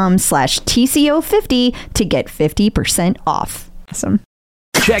factormeals.com/TCO50 to get 50% off. Awesome.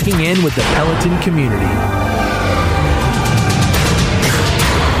 Checking in with the Peloton community.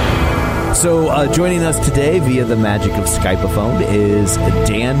 So joining us today via the magic of Skype-a-phone is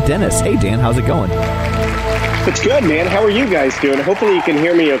Dan Dennis. Hey, Dan, how's it going? It's good, man. How are you guys doing? Hopefully you can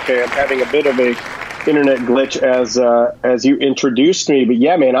hear me okay. I'm having a bit of a internet glitch as you introduced me. But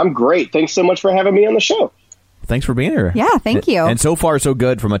yeah, man, I'm great. Thanks so much for having me on the show. Thanks for being here. Yeah, thank you. And so far, so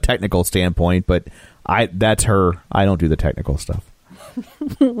good from a technical standpoint, but that's her. I don't do the technical stuff.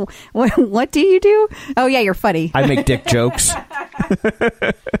 What do you do? Oh, yeah, you're funny. I make dick jokes.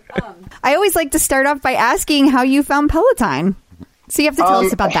 I always like to start off by asking how you found Peloton. So you have to tell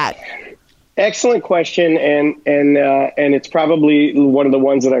us about that. Excellent question, and it's probably one of the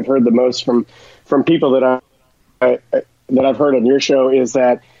ones that I've heard the most from people that I've heard on your show is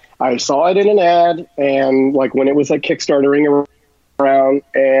that I saw it in an ad, and like when it was like Kickstartering around,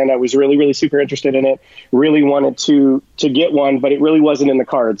 and I was really, really super interested in it. Really wanted to get one, but it really wasn't in the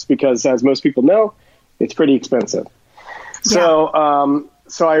cards because, as most people know, it's pretty expensive. Yeah.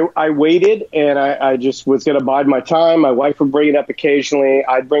 So I waited, and I just was going to bide my time. My wife would bring it up occasionally.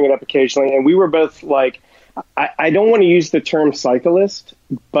 I'd bring it up occasionally. And we were both like, I don't want to use the term cyclist,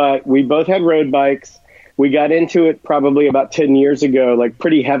 but we both had road bikes. We got into it probably about 10 years ago, like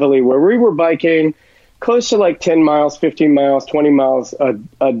pretty heavily, where we were biking close to like 10 miles, 15 miles, 20 miles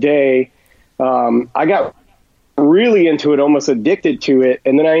a day. I got really into it, almost addicted to it.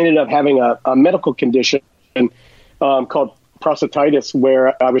 And then I ended up having a medical condition called prostatitis,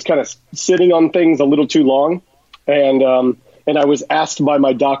 where I was kind of sitting on things a little too long, and I was asked by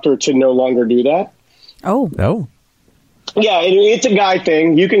my doctor to no longer do that. Oh, yeah, it's a guy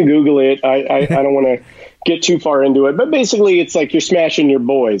thing. You can Google it. I don't want to get too far into it, but basically, it's like you're smashing your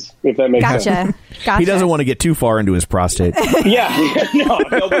boys, if that makes sense. Gotcha. He doesn't want to get too far into his prostate. Yeah, no,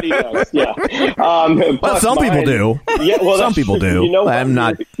 nobody does. Yeah, well, some people do. Yeah, well, some people do. You know, I'm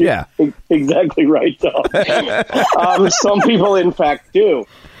not. Yeah, exactly right. Some people, in fact, do.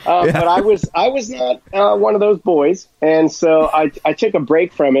 But I was not one of those boys, and so I took a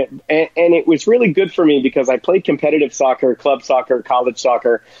break from it, and it was really good for me because I played competitive soccer, club soccer, college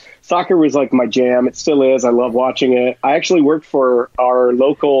soccer. Soccer was like my jam. It still is. I love watching it. I actually worked for our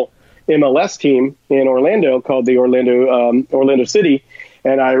local MLS team in Orlando called the Orlando City,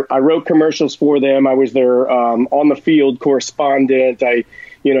 and I wrote commercials for them. I was their on the field correspondent. I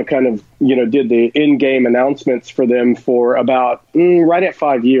did the in-game announcements for them for about right at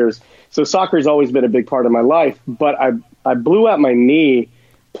 5 years. So soccer's always been a big part of my life, but I blew out my knee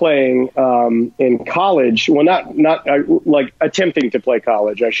playing in college. Well, not like attempting to play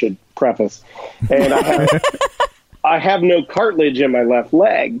college, I should preface. And I have no cartilage in my left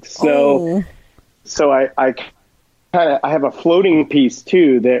leg. So I have a floating piece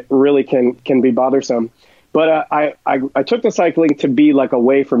too that really can be bothersome. But I took the cycling to be like a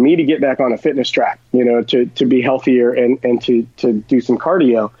way for me to get back on a fitness track, to be healthier and to do some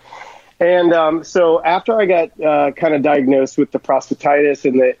cardio. And so after I got kind of diagnosed with the prostatitis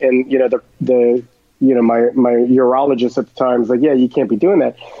my urologist at the time was like, yeah, you can't be doing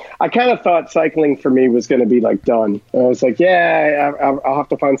that. I kind of thought cycling for me was going to be like done. And I was like, yeah, I'll have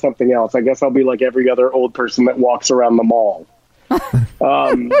to find something else. I guess I'll be like every other old person that walks around the mall.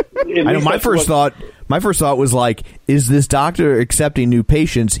 I know my first thought was like, is this doctor accepting new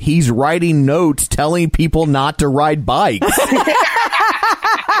patients? He's writing notes telling people not to ride bikes.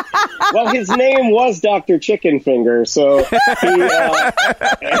 Well, his name was Dr. Chicken Finger, so he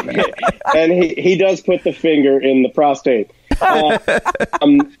does put the finger in the prostate.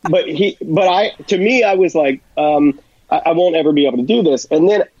 To me, I was like, I won't ever be able to do this. And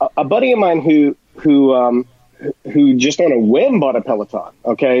then a buddy of mine who just on a whim bought a Peloton.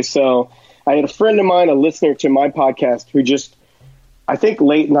 Okay, so I had a friend of mine, a listener to my podcast, who just, I think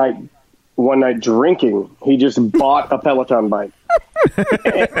one night drinking, he just bought a Peloton bike.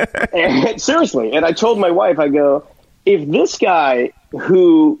 and seriously, and I told my wife, I go, if this guy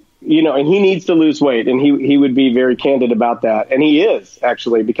who, and he needs to lose weight, and he would be very candid about that, and he is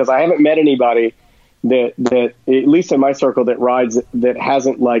actually, because I haven't met anybody that at least in my circle that rides that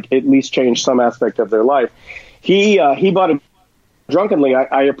hasn't like at least changed some aspect of their life. He bought it drunkenly.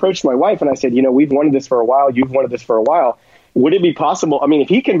 I approached my wife and I said, we've wanted this for a while. You've wanted this for a while. Would it be possible? I mean, if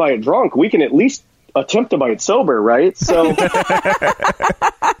he can buy it drunk, we can at least attempt to buy it sober, right? So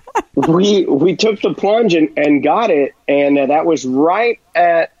we took the plunge and got it. And that was right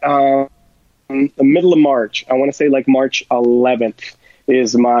at the middle of March. I want to say like March 11th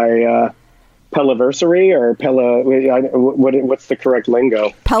is my Pelliversary or what's the correct lingo?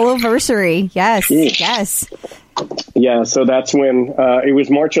 Pelliversary. Yes. Mm. Yes. Yeah. So that's when it was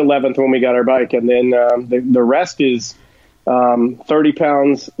March 11th when we got our bike. And then the rest is 30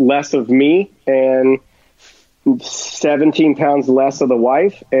 pounds less of me and 17 pounds less of the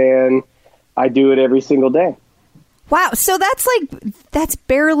wife. And I do it every single day. Wow. So that's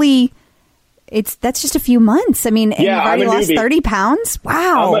barely... That's just a few months. I mean, and you've already lost 30 pounds?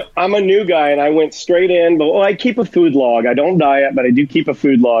 Wow. I'm a new guy, and I went straight in. But I keep a food log. I don't diet, but I do keep a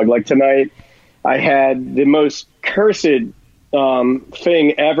food log. Like tonight, I had the most cursed thing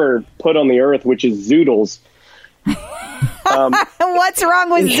ever put on the earth, which is zoodles. What's wrong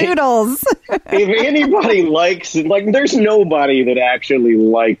with zoodles? If anybody likes, there's nobody that actually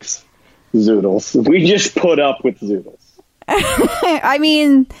likes zoodles. We just put up with zoodles. I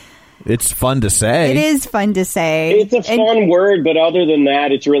mean... It's fun to say. It is fun to say. It's a fun word, but other than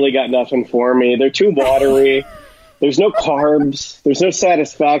that, it's really got nothing for me. They're too watery. There's no carbs. There's no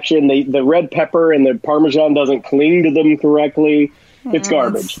satisfaction. The red pepper and the Parmesan doesn't cling to them correctly. It's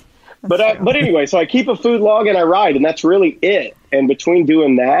garbage. But anyway, so I keep a food log and I ride, and that's really it. And between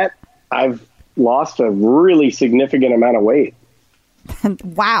doing that, I've lost a really significant amount of weight.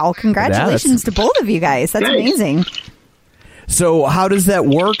 Wow. Congratulations to both of you guys. That's amazing. So how does that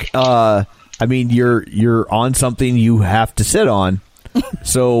work? I mean, you're on something you have to sit on.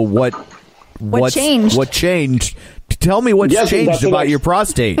 So what changed? What changed? Tell me what's changed about your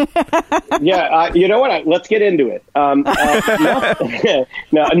prostate. Yeah, you know what? Let's get into it.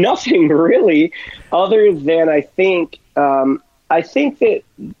 Nothing really, other than I think that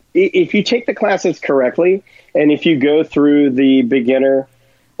if you take the classes correctly, and if you go through the beginner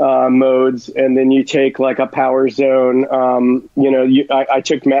modes, and then you take like a power zone. I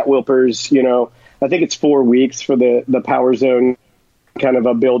took Matt Wilper's. I think it's 4 weeks for the power zone, kind of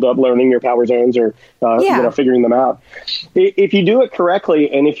a build up, learning your power zones or figuring them out. If you do it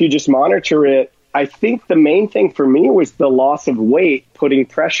correctly, and if you just monitor it, I think the main thing for me was the loss of weight, putting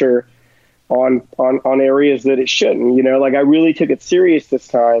pressure on areas that it shouldn't. I really took it serious this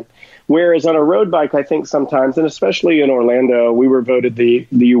time. Whereas on a road bike, I think sometimes, and especially in Orlando, we were voted the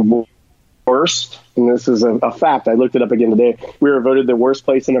worst, and this is a fact, I looked it up again today, we were voted the worst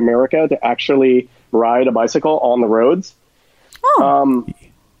place in America to actually ride a bicycle on the roads. Oh.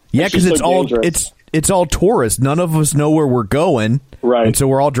 Yeah, because it's all tourists. None of us know where we're going. Right. And so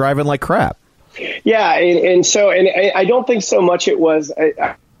we're all driving like crap. Yeah, and I don't think so much it was...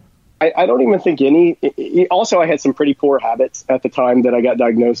 I don't even think also I had some pretty poor habits at the time that I got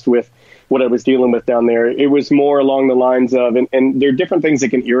diagnosed with what I was dealing with down there. It was more along the lines of, and there are different things that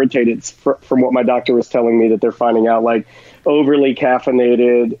can irritate it from what my doctor was telling me that they're finding out, like overly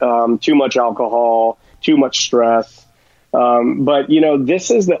caffeinated, too much alcohol, too much stress. But this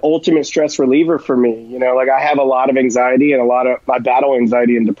is the ultimate stress reliever for me. I have a lot of anxiety and I battle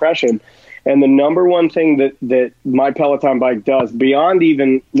anxiety and depression. And the number one thing that my Peloton bike does, beyond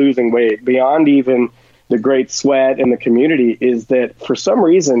even losing weight, beyond even the great sweat and the community, is that for some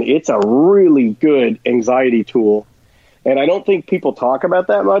reason, it's a really good anxiety tool. And I don't think people talk about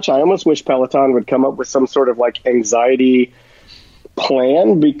that much. I almost wish Peloton would come up with some sort of like anxiety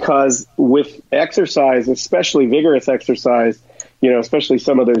plan, because with exercise, especially vigorous exercise, especially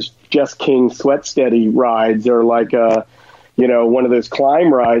some of those Just King Sweat Steady rides or like one of those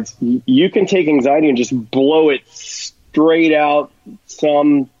climb rides, you can take anxiety and just blow it straight out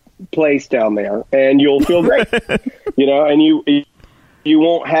some place down there, and you'll feel great. And you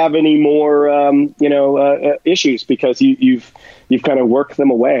won't have any more issues because you've kind of worked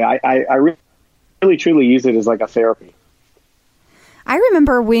them away. I really truly use it as like a therapy. I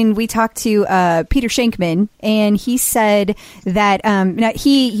remember when we talked to Peter Shankman, and he said that now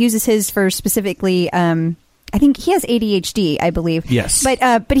he uses his for specifically. I think he has ADHD, I believe. Yes.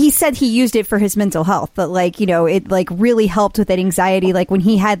 But he said he used it for his mental health. But it like really helped with that anxiety. Like when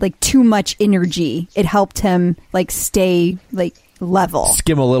he had like too much energy, it helped him like stay like level.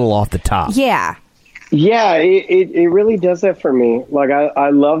 Skim a little off the top. Yeah. Yeah, it really does that for me. Like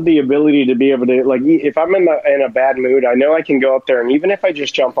I love the ability to be able to, like, if I'm in a bad mood, I know I can go up there, and even if I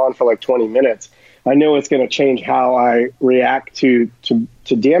just jump on for like 20 minutes, I know it's going to change how I react to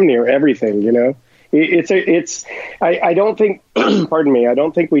damn near everything. I don't think, pardon me, I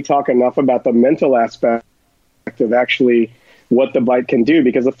don't think we talk enough about the mental aspect of actually what the bike can do,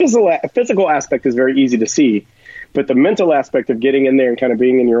 because the physical aspect is very easy to see. But the mental aspect of getting in there and kind of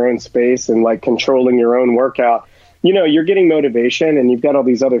being in your own space and like controlling your own workout, you're getting motivation, and you've got all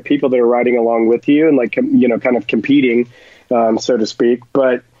these other people that are riding along with you and like, kind of competing, so to speak.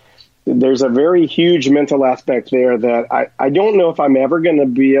 But there's a very huge mental aspect there that I don't know if I'm ever going to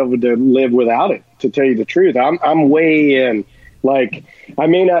be able to live without it, to tell you the truth. I'm way in. Like, I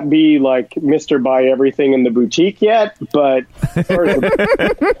may not be like Mr. Buy Everything in the boutique yet, but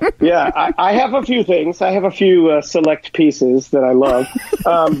yeah, I have a few things. I have a few select pieces that I love.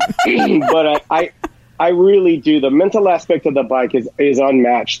 But I really do. The mental aspect of the bike is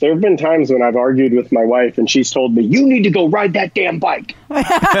unmatched. There have been times when I've argued with my wife and she's told me, you need to go ride that damn bike.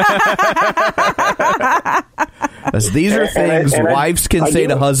 These are things wives can say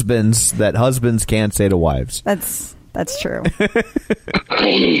to husbands that husbands can't say to wives. That's true.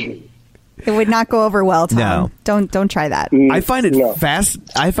 It would not go over well, Tom. No. Don't try that. I find it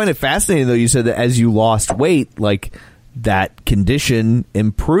I find it fascinating, though. You said that as you lost weight, like that condition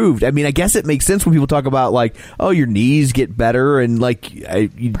improved. I mean, I guess it makes sense when people talk about like, oh, your knees get better and like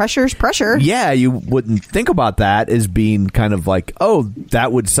pressure's pressure. Yeah, you wouldn't think about that as being kind of like, oh,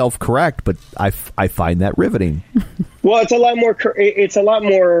 that would self-correct, but I find that riveting. Well, it's a lot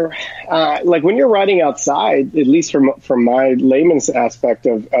more like when you're riding outside, at least from my layman's aspect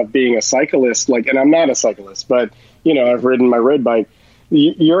of being a cyclist, like, and I'm not a cyclist, but I've ridden my road bike.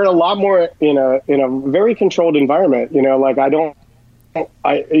 You're in a lot more in a very controlled environment. Like I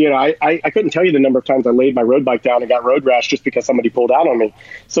couldn't tell you the number of times I laid my road bike down and got road rash just because somebody pulled out on me.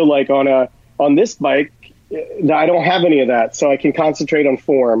 So like on this bike, I don't have any of that. So I can concentrate on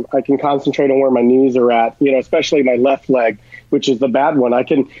form. I can concentrate on where my knees are at, especially my left leg, which is the bad one. I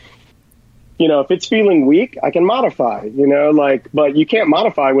can, if it's feeling weak, I can modify, but you can't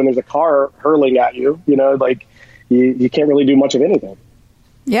modify when there's a car hurling at you, like you can't really do much of anything.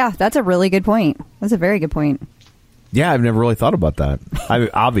 Yeah, that's a really good point. That's a very good point. Yeah, I've never really thought about that. I mean,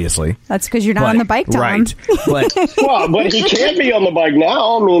 obviously. That's because you're not on the bike, Tom. Right. But but he can't be on the bike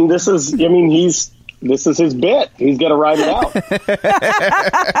now. I mean, this is his bit. He's got to ride it out.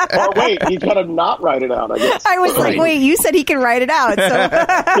 Or wait, he's got to not ride it out, I guess. I was like, wait, you said he can ride it out. So.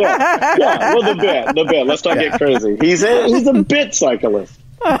 yeah. Well, the bit. Let's not get crazy. He's a bit cyclist.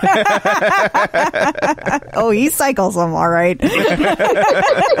 Oh, he cycles them, all right.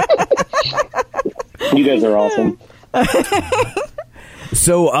 You guys are awesome.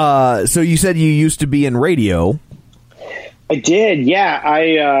 So you said you used to be in radio. I did,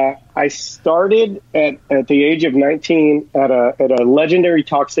 yeah. I started at the age of 19 at a legendary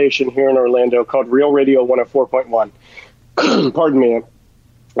talk station here in Orlando called Real Radio 104.1. Pardon me.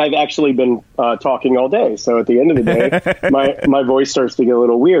 I've actually been talking all day, so at the end of the day, my voice starts to get a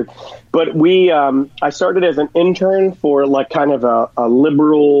little weird. But I started as an intern for like kind of a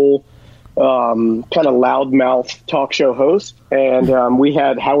liberal, kind of loudmouth talk show host, and we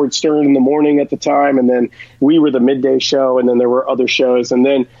had Howard Stern in the morning at the time, and then we were the midday show, and then there were other shows, and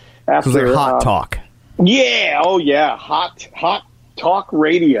then after it was like hot talk. Yeah, oh yeah, hot talk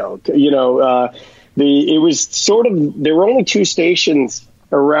radio. It was sort of, there were only two stations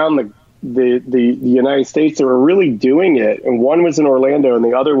around the United States that were really doing it, and one was in Orlando and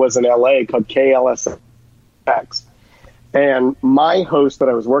the other was in LA called KLSX. And my host that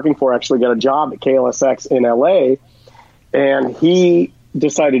I was working for actually got a job at KLSX in LA, and he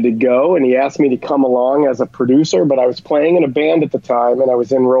decided to go, and he asked me to come along as a producer, but I was playing in a band at the time, and I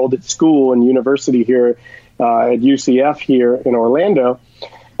was enrolled at school and university here at UCF here in Orlando,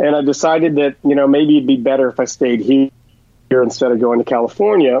 and I decided that maybe it'd be better if I stayed here instead of going to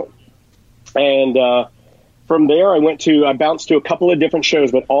California. And from there, I bounced to a couple of different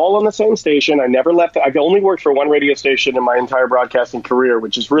shows, but all on the same station. I never left. I've only worked for one radio station in my entire broadcasting career,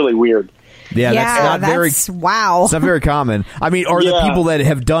 which is really weird. Yeah, that's wow. It's not very common. I mean, or the people that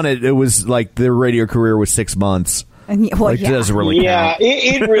have done it, it was like their radio career was 6 months. It doesn't really count.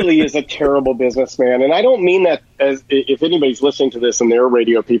 It really is a terrible business, man. And I don't mean that as if anybody's listening to this and they're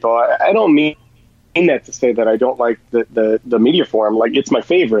radio people. I don't mean that to say that I don't like the media forum. Like, it's my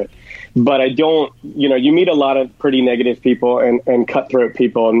favorite. But I don't, you meet a lot of pretty negative people and cutthroat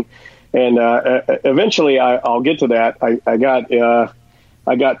people. And eventually I'll get to that. I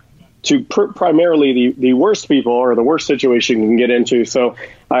got to primarily the worst people, or the worst situation you can get into. So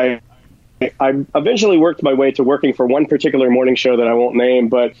I eventually worked my way to working for one particular morning show that I won't name,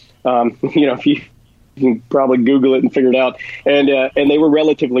 but if you can probably Google it and figure it out. And they were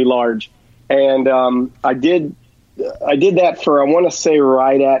relatively large. And I did that for, I want to say,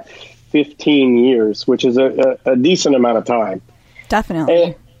 right at 15 years, which is a decent amount of time.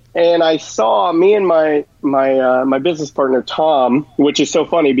 Definitely. And I saw me and my business partner, Tom, which is so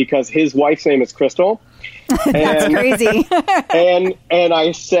funny because his wife's name is Crystal. That's crazy. and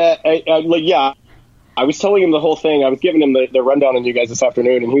I said, I was telling him the whole thing. I was giving him the rundown on you guys this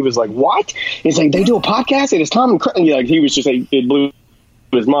afternoon, and he was like, "What?" He's like, "They do a podcast? It is Tom and Crystal." Like, he was just like, it blew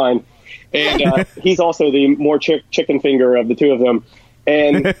his mind. And he's also the more chicken finger of the two of them.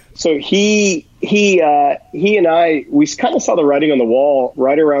 And so he and I, we kind of saw the writing on the wall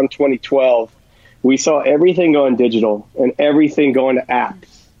right around 2012. We saw everything going digital and everything going to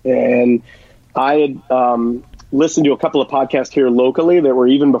apps. And I had listened to a couple of podcasts here locally that were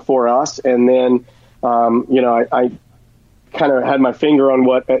even before us. And then, I kind of had my finger on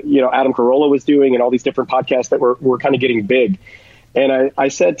what, Adam Carolla was doing and all these different podcasts that were kind of getting big. And I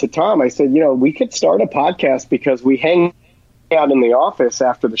said to Tom, I said, we could start a podcast because we hang out in the office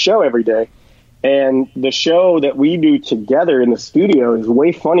after the show every day. And the show that we do together in the studio is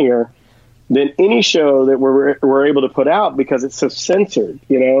way funnier than any show that we're able to put out because it's so censored.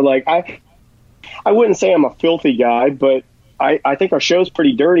 Like, I wouldn't say I'm a filthy guy, but I think our show's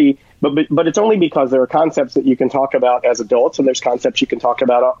pretty dirty, but it's only because there are concepts that you can talk about as adults, and there's concepts you can talk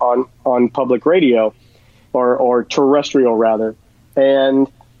about on public radio or terrestrial rather. And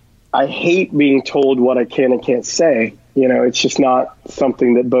I hate being told what I can and can't say. It's just not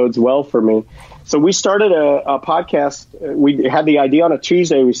something that bodes well for me. So we started a podcast. We had the idea on a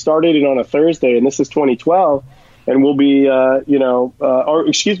Tuesday. We started it on a Thursday, and this is 2012. And we'll be, this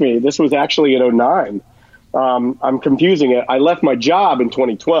was actually in 2009. I'm confusing it. I left my job in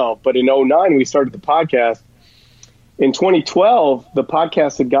 2012, but in 2009 we started the podcast. In 2012, the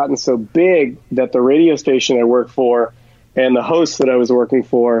podcast had gotten so big that the radio station I worked for and the host that I was working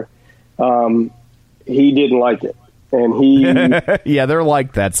for, he didn't like it. And he... yeah, they're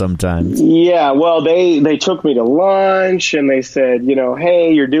like that sometimes. Yeah, well, they took me to lunch, and they said,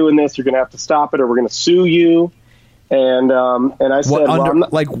 hey, you're doing this, you're going to have to stop it, or we're going to sue you. And I said,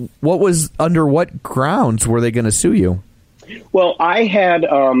 what was, under what grounds were they going to sue you? Well, I had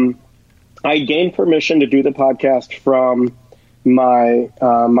I gained permission to do the podcast from my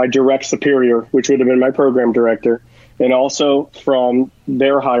direct superior, which would have been my program director, and also from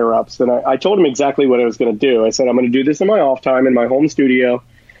their higher-ups. And I told them exactly what I was going to do. I said, I'm going to do this in my off time in my home studio.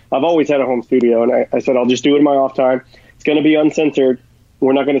 I've always had a home studio, and I said, I'll just do it in my off time. It's going to be uncensored.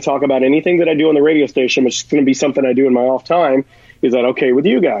 We're not going to talk about anything that I do on the radio station. It's going to be something I do in my off time. Is that okay with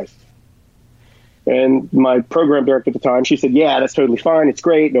you guys? And my program director at the time, she said, yeah, that's totally fine. It's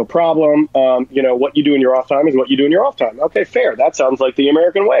great. No problem. What you do in your off time is what you do in your off time. Okay, fair. That sounds like the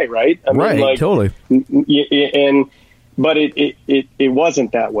American way, right? Totally. But it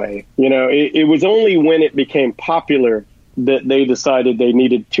wasn't that way. It was only when it became popular that they decided they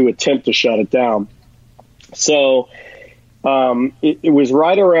needed to attempt to shut it down. So it was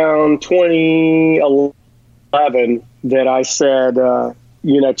right around 2011 that I said, to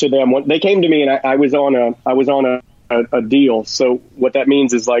them, when they came to me, and I was on a deal. So what that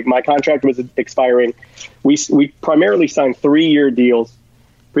means is, like, my contract was expiring. We primarily signed 3-year deals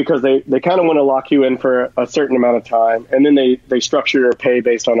because they kind of want to lock you in for a certain amount of time, and then they structure your pay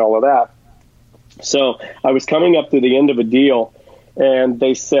based on all of that. So I was coming up to the end of a deal, and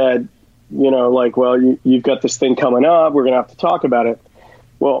they said, well, you've got this thing coming up. We're going to have to talk about it.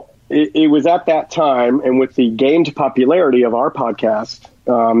 Well, it was at that time, and with the gained popularity of our podcast,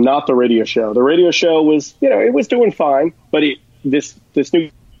 not the radio show. The radio show was, it was doing fine, but this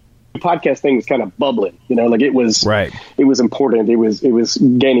new podcast thing was kind of bubbling. It was right. It was important. It was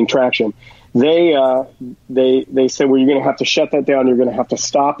gaining traction. They said, well, you're going to have to shut that down. You're going to have to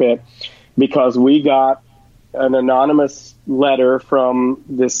stop it because we got an anonymous letter from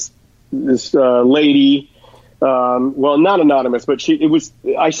this lady well, not anonymous, but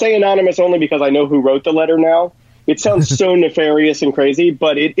I say anonymous only because I know who wrote the letter now. It sounds so nefarious and crazy,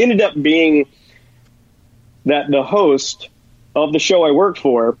 but it ended up being that the host of the show I worked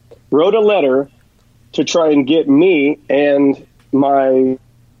for wrote a letter to try and get me and my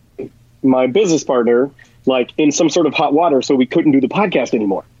business partner like in some sort of hot water so we couldn't do the podcast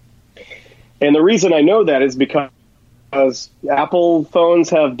anymore. And the reason I know that is because Apple phones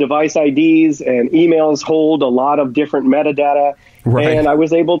have device IDs and emails hold a lot of different metadata. Right. And I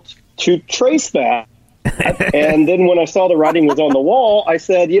was able to trace that. And then when I saw the writing was on the wall, I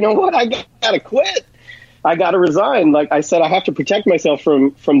said, you know what? I got to quit. I got to resign. Like I said, I have to protect myself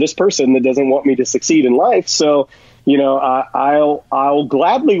from this person that doesn't want me to succeed in life. So, you know, I'll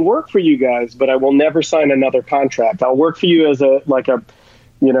gladly work for you guys, but I will never sign another contract. I'll work for you as a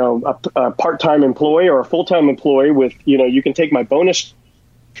part-time employee or a full-time employee with, you know, you can take my bonus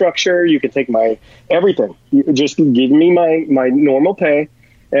structure. You can take my everything. You just give me my normal pay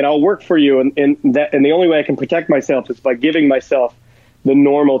and I'll work for you. And the only way I can protect myself is by giving myself the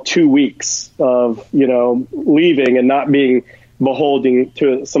normal 2 weeks of, you know, leaving and not being beholden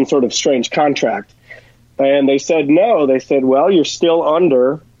to some sort of strange contract. And they said, no, they said, well, you're still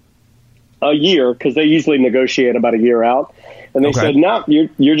under a year because they usually negotiate about a year out. And they said, no,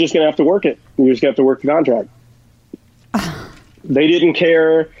 you're just going to have to work it. You're just going to have to work the contract. They didn't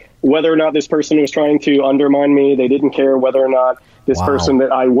care whether or not this person was trying to undermine me. They didn't care whether or not this person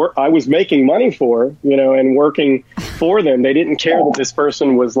that I was making money for, you know, and working for them. They didn't care that this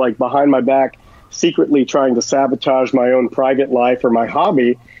person was like behind my back, secretly trying to sabotage my own private life or my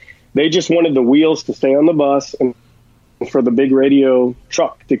hobby. They just wanted the wheels to stay on the bus and for the big radio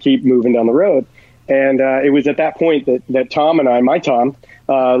truck to keep moving down the road. And it was at that point that Tom and I,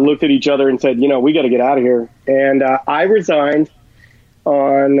 looked at each other and said, you know, we got to get out of here. And I resigned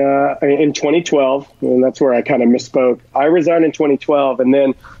in 2012, and that's where I kind of misspoke. I resigned in 2012, and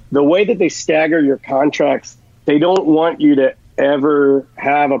then the way that they stagger your contracts, they don't want you to ever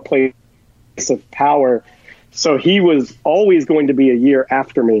have a place of power. So he was always going to be a year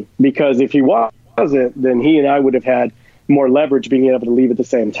after me, because if he wasn't, then he and I would have had more leverage being able to leave at the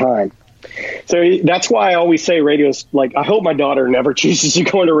same time. So that's why I always say radio's like, I hope my daughter never chooses to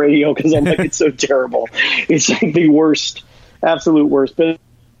go into radio, because I'm like, it's so terrible. It's like the worst, absolute worst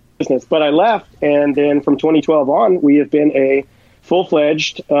business. But I left, and then from 2012 on, we have been a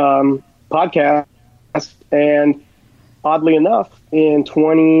full-fledged podcast. And oddly enough, in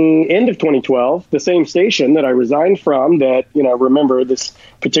end of 2012, the same station that I resigned from, that, you know, remember this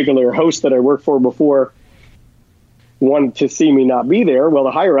particular host that I worked for before wanted to see me not be there. Well,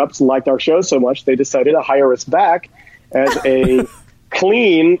 the higher-ups liked our show so much, they decided to hire us back as a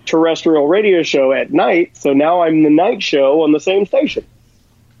clean terrestrial radio show at night. So now I'm the night show on the same station.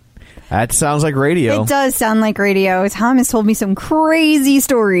 That sounds like radio. It does sound like radio. Tom has told me some crazy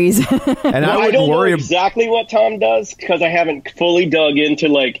stories. And I don't know exactly what Tom does, because I haven't fully dug into,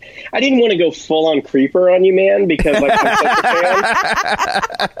 like, I didn't want to go full on creeper on you, man, because like I'm such a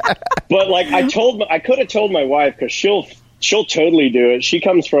fan. But like I could have told my wife, because she'll totally do it. She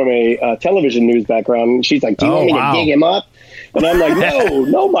comes from a television news background, and she's like, do you want me to dig him up? And I'm like,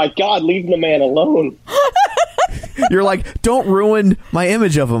 no, my God, leave the man alone. You're like, don't ruin my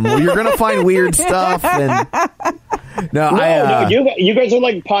image of him. You're going to find weird stuff. And no, you guys are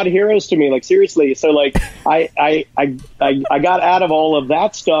like pod heroes to me. Like, seriously. So like, I got out of all of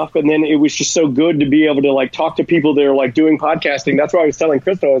that stuff, and then it was just so good to be able to like talk to people that are like doing podcasting. That's why I was telling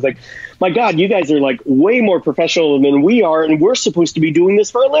Crystal, I was like, my God, you guys are like way more professional than we are, and we're supposed to be doing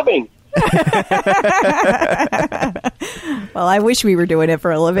this for a living. Well, I wish we were doing it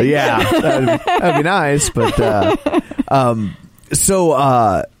for a living. Yeah, that'd be nice. But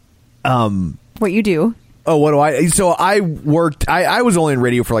what you do? Oh, what do I? So I worked. I was only in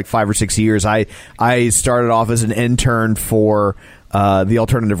radio for like 5 or 6 years. I started off as an intern for the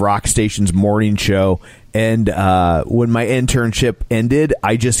alternative rock station's morning show. And when my internship ended,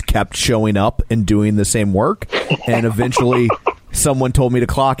 I just kept showing up and doing the same work. And eventually someone told me to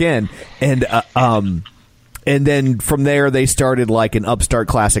clock in. And then from there, they started like an upstart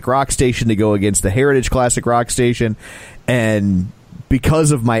classic rock station to go against the heritage classic rock station. And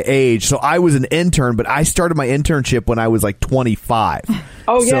because of my age, so I was an intern, but I started my internship when I was like 25.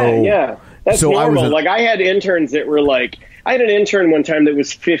 Oh, yeah. That's normal. I had interns that were like, I had an intern one time that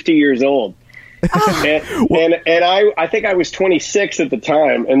was 50 years old. And I think I was 26 at the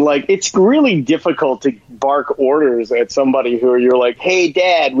time, and like it's really difficult to bark orders at somebody who you're like, "Hey,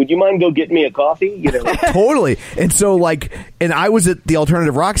 Dad, would you mind go get me a coffee?" You know, Totally. And so and I was at the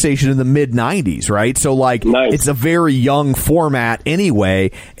alternative rock station in the mid 90s, right? So Nice. It's a very young format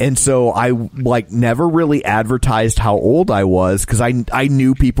anyway, and so I never really advertised how old I was because I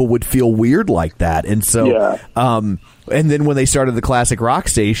knew people would feel weird like that, and so Yeah. and then when they started the classic rock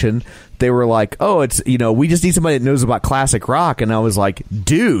station, they were like, "Oh, it's we just need somebody that knows about classic rock." And I was like,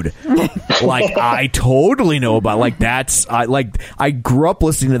 "Dude, I totally know about I grew up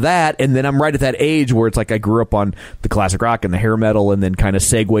listening to that, and then I'm right at that age where it's like I grew up on the classic rock and the hair metal, and then kind of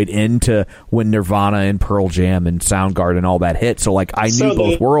segued into when Nirvana and Pearl Jam and Soundgarden and all that hit. So I knew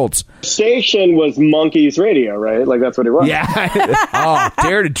both worlds. Station was Monkeys Radio, right? Like that's what it was. Yeah. Oh,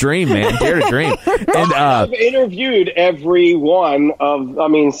 dare to dream, man, dare to dream. And I've interviewed every one of,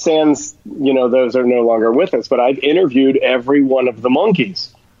 sans, those are no longer with us, but I've interviewed every one of the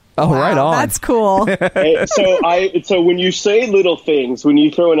Monkeys. Oh, wow, right on. That's cool. So when you say little things, when you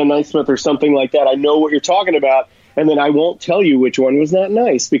throw in a nice smith or something like that, I know what you're talking about. And then I won't tell you which one was not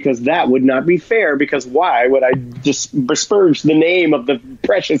nice because that would not be fair. Because why would I just besmirch the name of the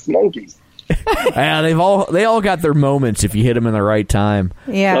precious Monkeys? Yeah, they all got their moments if you hit them in the right time.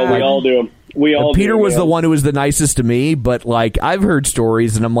 Yeah, well, we all do. We all. Peter was man. the one who was the nicest to me, but I've heard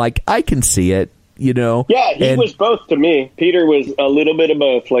stories, and I'm like, I can see it. Yeah, he was both to me. Peter was a little bit of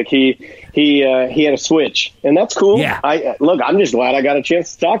both. Like he had a switch, and that's cool. Yeah. I'm just glad I got a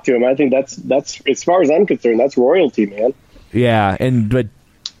chance to talk to him. I think that's as far as I'm concerned, that's royalty, man. Yeah, but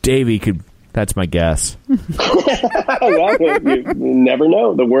Davey that's my guess. Well, you never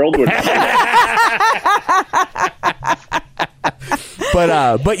know. The world would.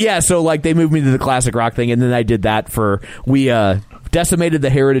 But yeah, so they moved me to the classic rock thing, and then I did that we decimated the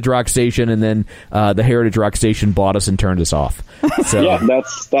Heritage Rock Station, and then the Heritage Rock Station bought us and turned us off. So yeah,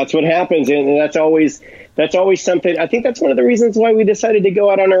 that's what happens, and that's always something. I think that's one of the reasons why we decided to go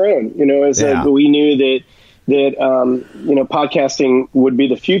out on our own. We knew that podcasting would be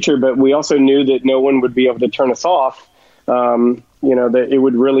the future, but we also knew that no one would be able to turn us off. That it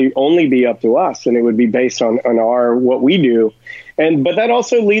would really only be up to us, and it would be based on what we do. But that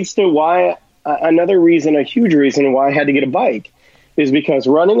also leads to why a huge reason why I had to get a bike is because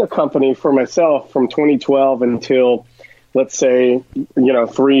running a company for myself from 2012 until, let's say,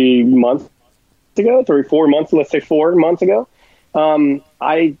 4 months ago,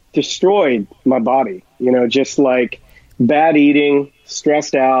 I destroyed my body, just like bad eating,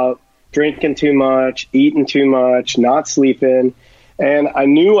 stressed out, drinking too much, eating too much, not sleeping. And I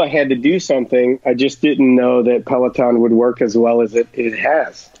knew I had to do something. I just didn't know that Peloton would work as well as it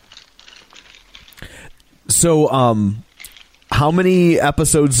has. So, how many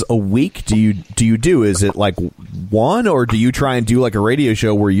episodes a week do you do? Is it one, or do you try and do a radio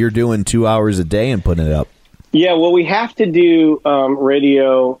show where you're doing 2 hours a day and putting it up? Yeah, well, we have to do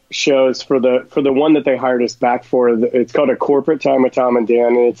radio shows for the one that they hired us back for. It's called A Corporate Time with Tom and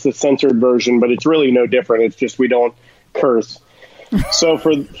Dan, and it's the censored version, but it's really no different. It's just we don't curse. So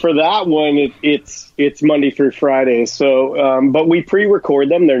for that one, it's Monday through Friday. So, but we pre-record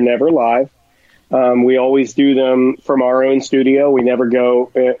them; they're never live. We always do them from our own studio. We never go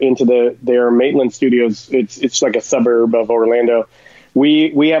into their Maitland studios. It's like a suburb of Orlando.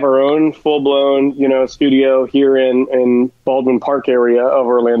 We have our own full-blown, studio here in Baldwin Park area of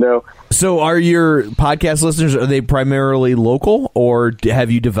Orlando. So are your podcast listeners, are they primarily local, or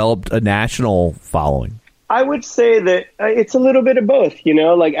have you developed a national following? I would say that it's a little bit of both,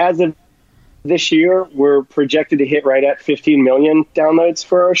 as of this year, we're projected to hit right at 15 million downloads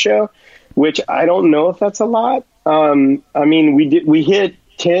for our show, which I don't know if that's a lot. We hit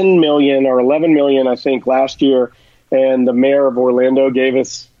 10 million or 11 million, I think, last year. And the mayor of Orlando gave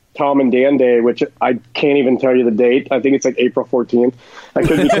us Tom and Dan Day, which I can't even tell you the date. I think it's April 14th. I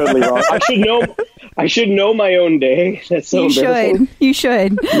could be totally wrong. I should know my own day. That's so embarrassing. You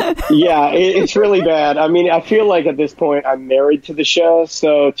should. Yeah, it's really bad. I feel like at this point I'm married to the show,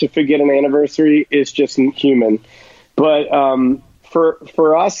 so to forget an anniversary is just human. But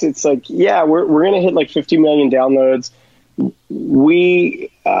for us, it's we're going to hit 50 million downloads.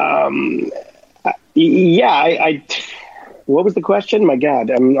 What was the question? My God,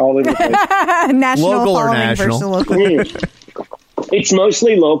 I'm all over the place. National local or following national? versus local. It's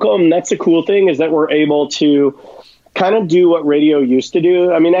mostly local, and that's the cool thing is that we're able to kind of do what radio used to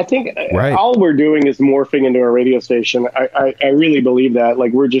do. I think all we're doing is morphing into a radio station. I really believe that.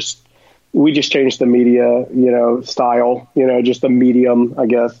 We just changed the media, style, just the medium, I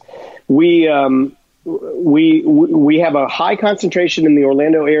guess. We have a high concentration in the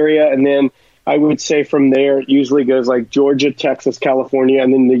Orlando area, and then I would say from there, it usually goes like Georgia, Texas, California,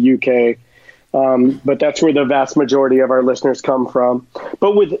 and then the UK. But that's where the vast majority of our listeners come from.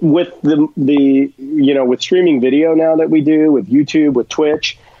 But with the with streaming video now that we do with YouTube, with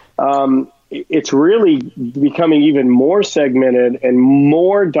Twitch, it's really becoming even more segmented and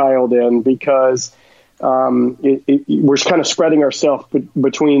more dialed in because we're kind of spreading ourselves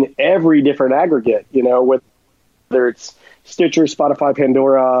between every different aggregate, whether it's Stitcher, Spotify,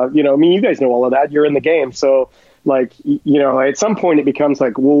 Pandora, you guys know all of that. You're in the game. So like, at some point it becomes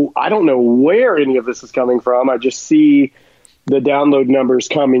like, well, I don't know where any of this is coming from. I just see the download numbers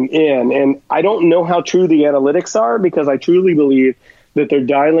coming in. And I don't know how true the analytics are because I truly believe that they're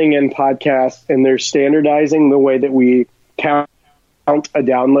dialing in podcasts and they're standardizing the way that we count a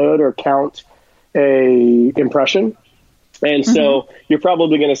download or count a impression. And so you're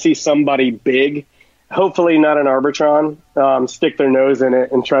probably going to see somebody big, hopefully not an Arbitron, stick their nose in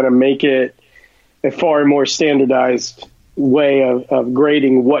it and try to make it a far more standardized way of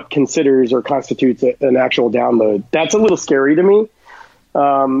grading what considers or constitutes an actual download. That's a little scary to me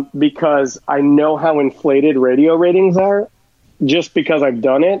because I know how inflated radio ratings are just because I've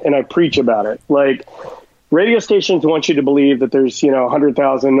done it and I preach about it. Like, radio stations want you to believe that there's,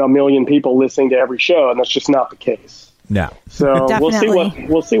 100,000, a million people listening to every show, and that's just not the case. No. So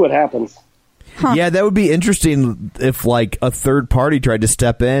we'll see what happens. Huh. Yeah, that would be interesting if like a third party tried to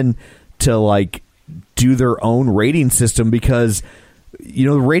step in to like do their own rating system because the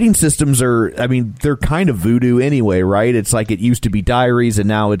rating systems are, they're kind of voodoo anyway, right? It's like it used to be diaries and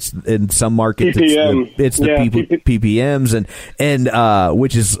now it's in some markets it's the PPMs and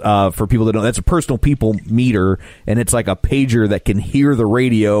which is for people that don't, that's a personal people meter, and it's like a pager that can hear the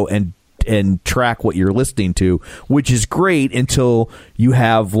radio and track what you're listening to, which is great until you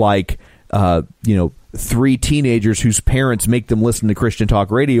have like three teenagers whose parents make them listen to Christian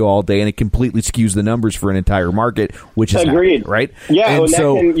talk radio all day, and it completely skews the numbers for an entire market, which is agreed, right? Yeah,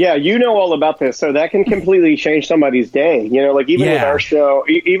 and all about this. So that can completely change somebody's day. Like even with our show,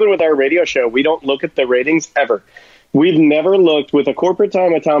 even with our radio show, we don't look at the ratings ever. We've never looked with a corporate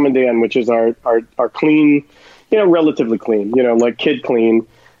time of Tom and Dan, which is our clean, relatively clean, like kid clean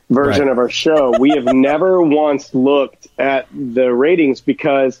version of our show. We have never once looked at the ratings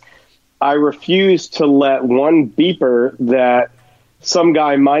because I refuse to let one beeper that some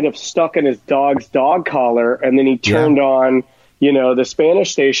guy might have stuck in his dog's dog collar and then he turned on, the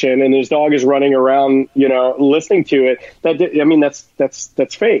Spanish station and his dog is running around, listening to it.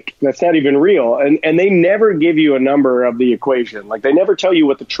 That's fake. That's not even real. And they never give you a number of the equation. Like they never tell you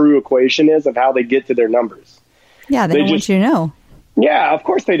what the true equation is of how they get to their numbers. Yeah, they don't want you to know. Yeah, of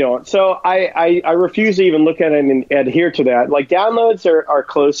course they don't. So I refuse to even look at it and adhere to that. Like downloads are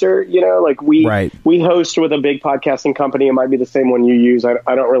closer, like we host with a big podcasting company. It might be the same one you use. I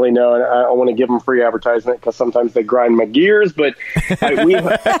don't really know. And I don't want to give them free advertisement because sometimes they grind my gears, but we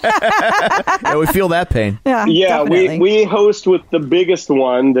feel that pain. Yeah, we host with the biggest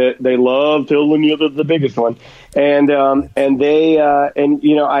one that they love telling you the biggest one. And I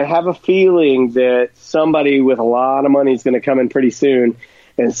have a feeling that somebody with a lot of money is going to come in pretty soon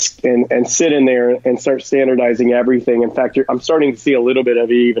and sit in there and start standardizing everything. In fact, I'm starting to see a little bit of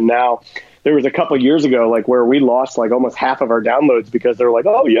it even now. There was a couple of years ago, like where we lost like almost half of our downloads because they're like,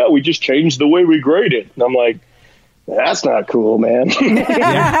 oh yeah, we just changed the way we grade it. And I'm like, that's not cool, man. Put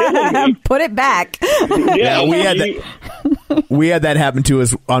it back. Yeah, we had that happen to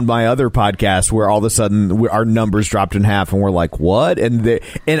us on my other podcast where all of a sudden our numbers dropped in half and we're like, what? And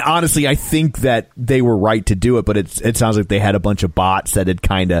honestly, I think that they were right to do it, but it sounds like they had a bunch of bots that had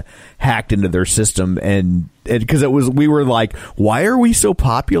kind of hacked into their system and because we were like, why are we so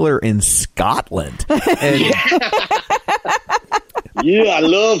popular in Scotland? And, yeah, I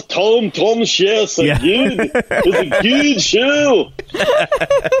love Tom show. So good. It's a good show.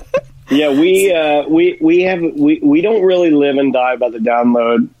 Yeah, we don't really live and die by the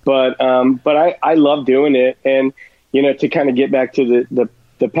download, but I love doing it, and to kind of get back to the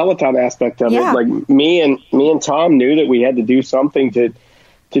Peloton aspect of it, like me and Tom knew that we had to do something to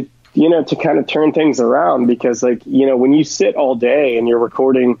kind of turn things around because when you sit all day and you're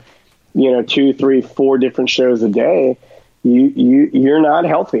recording 2, 3, 4 different shows a day, you're not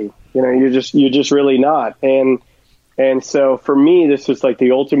healthy. You're just really not. And so for me, this was like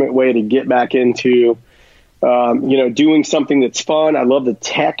the ultimate way to get back into, doing something that's fun. I love the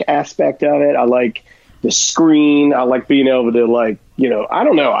tech aspect of it. I like the screen. I like being able to I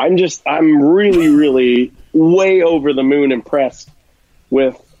don't know. I'm really, really way over the moon impressed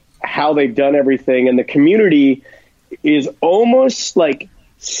with how they've done everything. And the community is almost like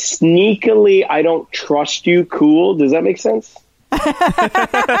sneakily, I don't trust you. Cool. Does that make sense?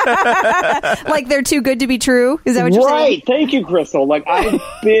 Like they're too good to be true? Is that what you're saying? Right. Thank you, Crystal. Like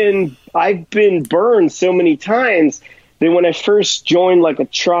I've been burned so many times that when I first joined like a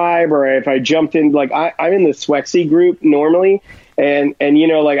tribe, or if I jumped in, like I'm in the Swexy group normally. And you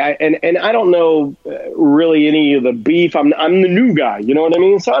know, like I don't know really any of the beef. I'm the new guy, you know what I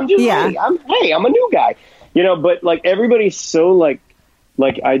mean? So I'm just, Yeah. hey, I'm a new guy, you know, but like everybody's so like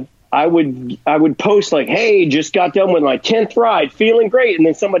I would post like, hey, just got done with my 10th ride, feeling great. And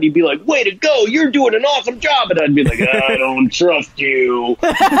then somebody'd be like, way to go, you're doing an awesome job. And I'd be like, I don't trust you.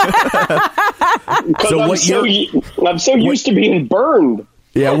 I'm so used to being burned.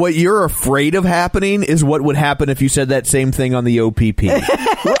 Yeah, what you're afraid of happening is what would happen if you said that same thing on the OPP.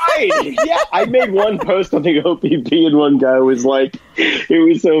 Right. Yeah. I made one post on the OPP and one guy was like, it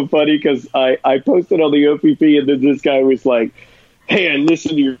was so funny because I posted on the OPP and then this guy was like, hey, I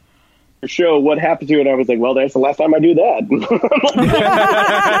listened to your show. What happened to it? And I was like, well, that's the last time I do that.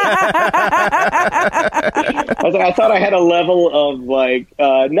 I thought I had a level of like,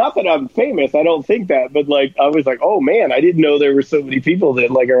 not that I'm famous. I don't think that, but like, I was like, oh man, I didn't know there were so many people that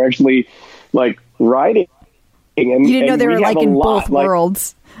like are actually like riding. And, you didn't know they were like in both like,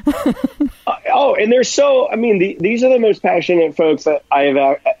 worlds. and they're so, I mean, these are the most passionate folks that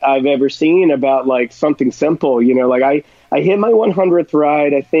I've ever seen about like something simple, you know, like I hit my 100th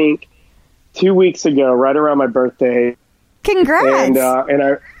ride, I think 2 weeks ago, right around my birthday. Congrats. And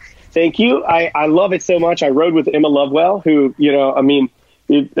I thank you. I love it so much. I rode with Emma Lovewell, who, you know, I mean,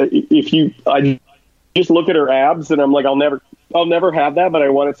 I just look at her abs and I'm like, I'll never have that, but I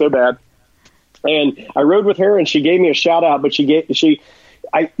want it so bad. And I rode with her and she gave me a shout out, but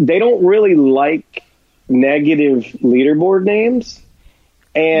they don't really like negative leaderboard names.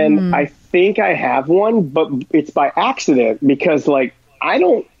 And I think I have one, but it's by accident because like, I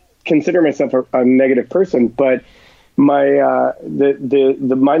don't consider myself a negative person, but my my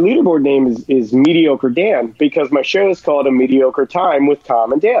leaderboard name is Mediocre Dan because my show is called A Mediocre Time with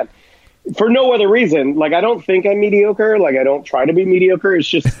Tom and Dan. For no other reason. Like, I don't think I'm mediocre. Like, I don't try to be mediocre. It's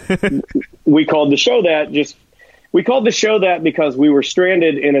just we called the show that because we were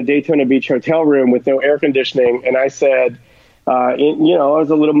stranded in a Daytona Beach hotel room with no air conditioning, and I said, I was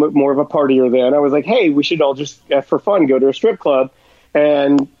a little bit more of a partier then. I was like, hey, we should all just, for fun, go to a strip club.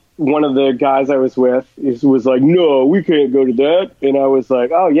 And one of the guys I was with was like, no, we can't go to that. And I was like,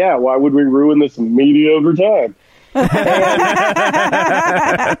 oh, yeah, why would we ruin this mediocre time? And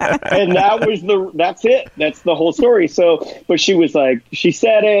that's it. That's the whole story. So, but she was like, she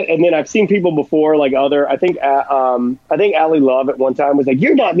said it. And then I've seen people before, like I think Allie Love at one time was like,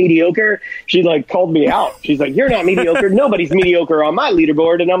 you're not mediocre. She like called me out. She's like, you're not mediocre. Nobody's mediocre on my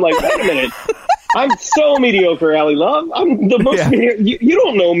leaderboard. And I'm like, wait a minute. I'm so mediocre, Allie Love. I'm the most mediocre. You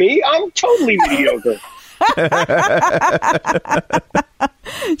don't know me. I'm totally mediocre.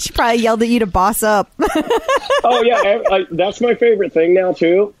 She probably yelled at you to boss up. Oh, yeah. That's my favorite thing now,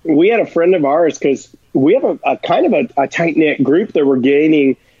 too. We had a friend of ours because we have a kind of a tight-knit group that we're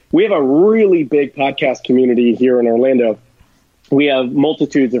gaining. We have a really big podcast community here in Orlando. We have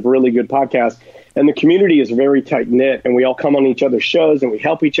multitudes of really good podcasts, and the community is very tight-knit, and we all come on each other's shows, and we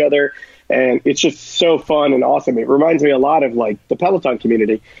help each other. And it's just so fun and awesome. It reminds me a lot of like the Peloton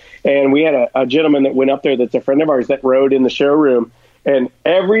community. And we had a gentleman that went up there that's a friend of ours that rode in the showroom. And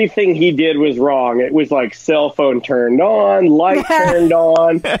everything he did was wrong. It was like cell phone turned on, light turned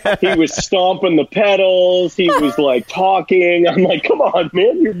on. He was stomping the pedals. He was like talking. I'm like, come on,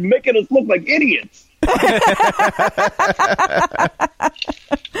 man. You're making us look like idiots.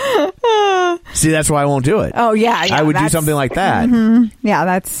 See, that's why I won't do it. Oh, yeah. I would do something like that. Mm-hmm.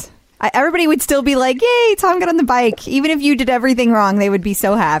 Yeah, everybody would still be like, yay, Tom got on the bike. Even if you did everything wrong, they would be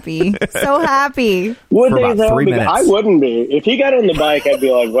so happy. So happy. Would they, though? I wouldn't be. If he got on the bike, I'd be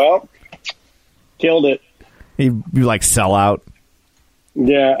like, well, killed it. He'd be like, sell out.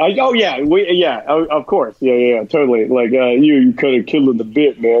 Yeah. Of course. Yeah, totally. Like, you kind of killing the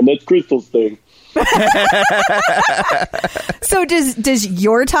bit, man. That's Crystal's thing. So does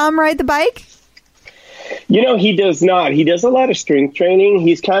your Tom ride the bike? You know, he does not. He does a lot of strength training.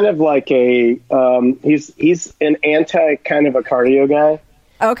 He's kind of like he's an anti kind of a cardio guy.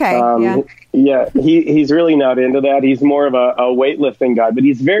 Okay. Yeah. He's really not into that. He's more of a weightlifting guy, but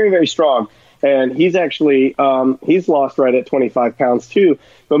he's very, very strong. And he's actually, he's lost right at 25 pounds too,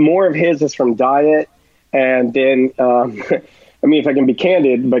 but more of his is from diet. And then, I mean, if I can be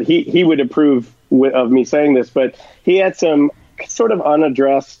candid, but he would approve of me saying this, but he had some sort of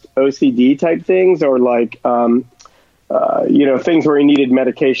unaddressed OCD type things, or like, things where he needed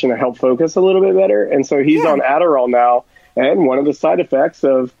medication to help focus a little bit better. And so he's on Adderall now. And one of the side effects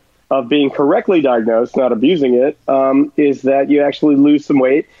of of being correctly diagnosed, not abusing it, is that you actually lose some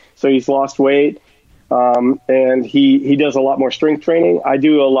weight. So he's lost weight, and he does a lot more strength training. I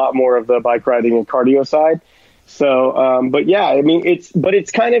do a lot more of the bike riding and cardio side. So, but yeah, I mean, it's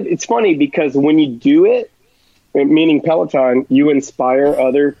funny because when you do it, meaning Peloton, you inspire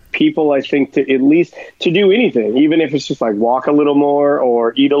other people, I think, to at least to do anything, even if it's just like walk a little more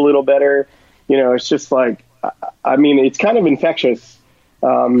or eat a little better. You know, it's just like, I mean, it's kind of infectious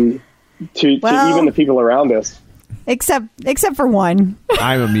to even the people around us. Except for one.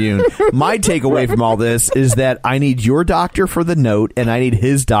 I'm immune. My takeaway from all this is that I need your doctor for the note and I need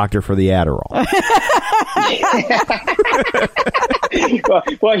his doctor for the Adderall.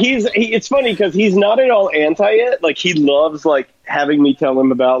 Well, it's funny because he's not at all anti it. Like, he loves like having me tell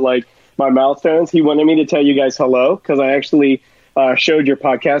him about like my milestones. He wanted me to tell you guys hello because I actually showed your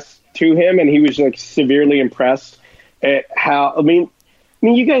podcast to him, and he was like severely impressed at how. I mean,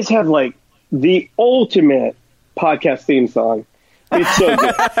 you guys have like the ultimate podcast theme song. It's so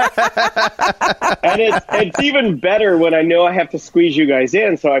good. And it's even better when I know I have to squeeze you guys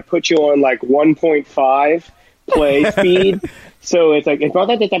in, so I put you on like 1.5 play speed. So it's like, and I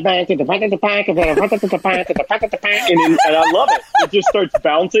love it. It just starts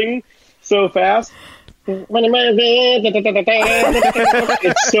bouncing so fast. It's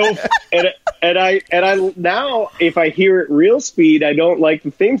so, and I now if I hear it real speed, I don't like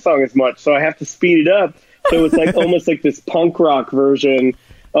the theme song as much, so I have to speed it up. So it's like almost like this punk rock version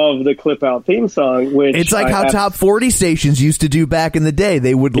of the Clip Out theme song, which it's like how top 40 stations used to do back in the day.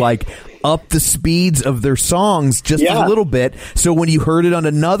 They would like up the speeds of their songs just a little bit, so when you heard it on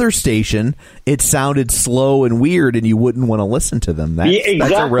another station, it sounded slow and weird, and you wouldn't want to listen to them.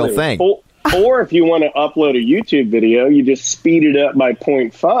 That's a real thing. Or if you want to upload a YouTube video, you just speed it up by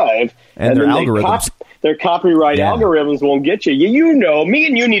 0.5, and their algorithms. Their copyright algorithms won't get you. You know, me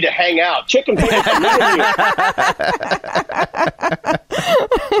and you need to hang out. Chicken fingers.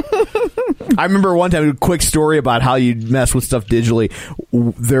 I remember one time, a quick story about how you mess with stuff digitally.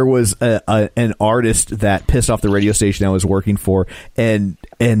 There was an artist that pissed off the radio station I was working for, and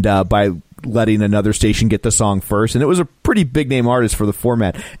by letting another station get the song first, and it was a pretty big name artist for the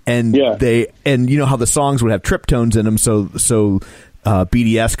format, and you know how the songs would have trip tones in them, so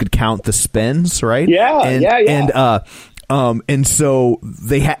BDS could count the spins, right? And so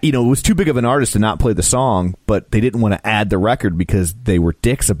they had, you know, it was too big of an artist to not play the song, but they didn't want to add the record because they were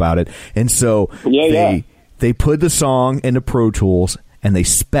dicks about it. And so they put the song into Pro Tools and they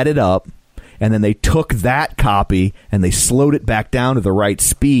sped it up, and then they took that copy and they slowed it back down to the right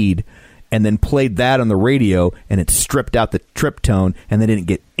speed, and then played that on the radio, and it stripped out the trip tone, and they didn't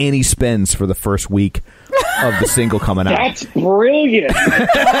get any spins for the first week of the single coming out. That's brilliant.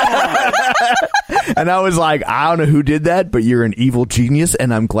 And I was like, I don't know who did that, but you're an evil genius,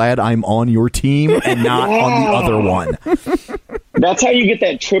 and I'm glad I'm on your team and not on the other one. That's how you get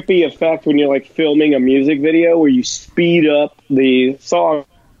that trippy effect when you're like filming a music video where you speed up the song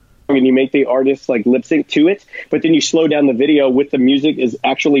and you make the artist like lip sync to it, but then you slow down the video with the music is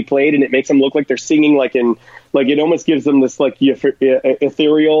actually played, and it makes them look like they're singing like in, like it almost gives them this like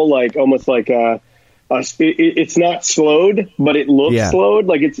ethereal, like almost like it's not slowed, but it looks slowed.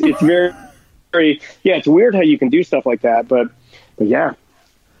 Like it's very, very, it's weird how you can do stuff like that, but yeah.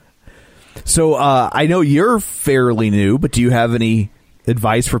 So I know you're fairly new, but do you have any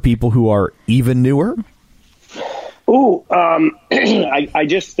advice for people who are even newer? Ooh, I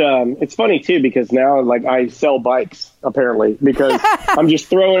just, it's funny too, because now like I sell bikes apparently, because I'm just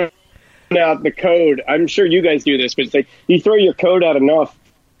throwing out the code. I'm sure you guys do this, but it's like you throw your code out enough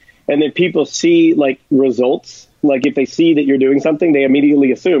and then people see like results. Like if they see that you're doing something, they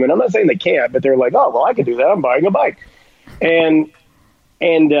immediately assume, and I'm not saying they can't, but they're like, oh, well, I can do that. I'm buying a bike. And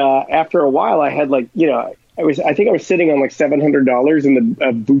after a while I had like, you know, I think I was sitting on like $700 in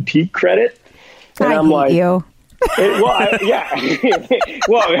the boutique credit. And I'm like, you. Well,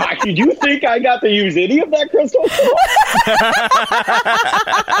 did you think I got to use any of that, Crystal?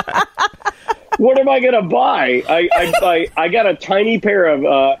 What am I going to buy? I got a tiny pair of,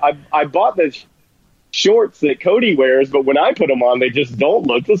 I bought the shorts that Cody wears, but when I put them on, they just don't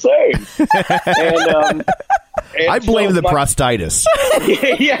look the same. And I blame the prostatitis.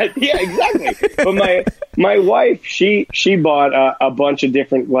 yeah, exactly. But my wife, she bought a bunch of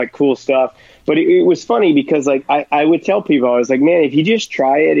different like cool stuff. But it was funny because like I would tell people, I was like, man, if you just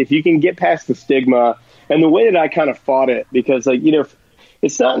try it, if you can get past the stigma, and the way that I kind of fought it, because like, you know,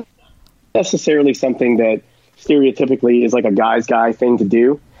 it's not necessarily something that stereotypically is like a guy's guy thing to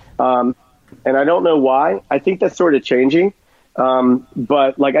do. And I don't know why. I think that's sort of changing.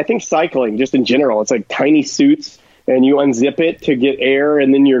 But like, I think cycling just in general, it's like tiny suits and you unzip it to get air,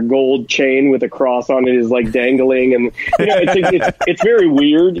 and then your gold chain with a cross on it is like dangling, and it's very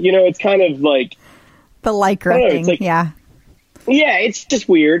weird. It's kind of like the Lycra thing. Like, yeah, it's just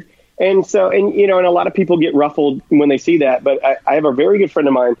weird. And so, and a lot of people get ruffled when they see that. But I have a very good friend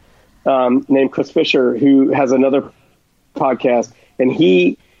of mine named Chris Fisher who has another podcast, and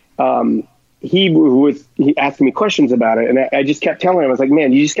he asked me questions about it, and I just kept telling him, I was like,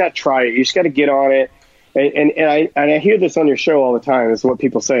 man, you just got to try it. You just got to get on it. And I hear this on your show all the time. This is what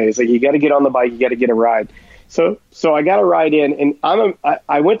people say. It's like, you got to get on the bike. You got to get a ride. So I got a ride in, and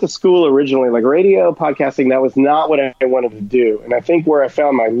I went to school originally, like radio, podcasting. That was not what I wanted to do. And I think where I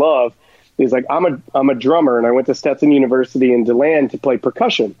found my love is like, I'm a drummer, and I went to Stetson University in DeLand to play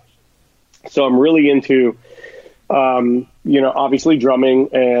percussion. So I'm really into, obviously drumming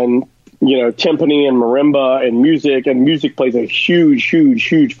and, timpani and marimba and music plays a huge, huge,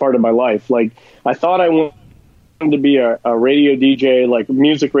 huge part of my life. Like, I thought I wanted to be a radio DJ, like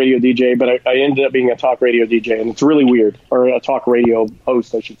music radio DJ, but I ended up being a talk radio DJ, and it's really weird, or a talk radio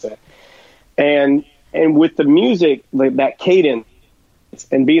host, I should say. And with the music, like that cadence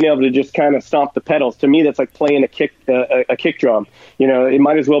and being able to just kind of stomp the pedals, to me, that's like playing a kick drum. It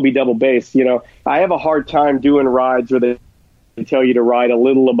might as well be double bass. I have a hard time doing rides where they tell you to ride a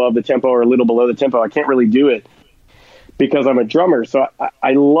little above the tempo or a little below the tempo. I can't really do it because I'm a drummer. So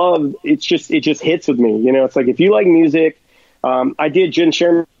I love, it just hits with me. It's like, if you like music, I did Jen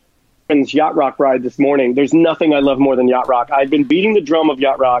Sherman's Yacht Rock ride this morning. There's nothing I love more than Yacht Rock. I've been beating the drum of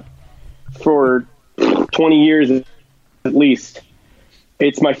Yacht Rock for 20 years at least.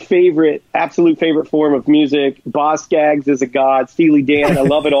 It's my absolute favorite form of music. Boz Scaggs is a god. Steely Dan, I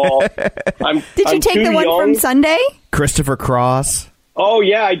love it all. Did you take the one from Sunday? Christopher Cross. Oh,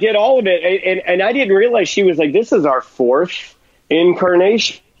 yeah, I did all of it. And I didn't realize she was like, this is our fourth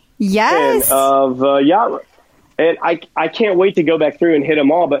incarnation of Yacht Rock. And I can't wait to go back through and hit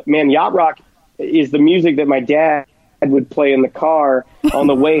them all. But, man, Yacht Rock is the music that my dad would play in the car on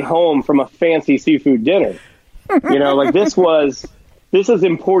the way home from a fancy seafood dinner. Like this is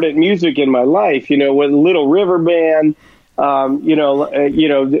important music in my life, with Little River Band,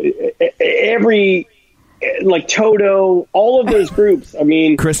 every, like Toto, all of those groups. I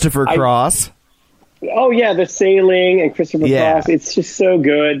mean, Christopher Cross. Oh yeah. The Sailing and Christopher Cross. It's just so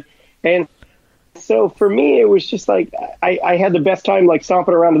good. And so for me, it was just like, I had the best time, like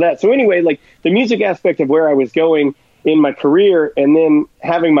stomping around to that. So anyway, like the music aspect of where I was going in my career, and then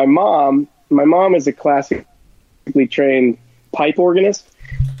having my mom is a classically trained pipe organist,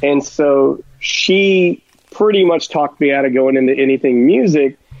 and so she pretty much talked me out of going into anything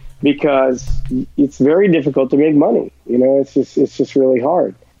music because it's very difficult to make money. It's just really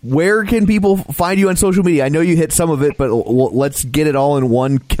hard. Where can people find you on social media? I know you hit some of it, but let's get it all in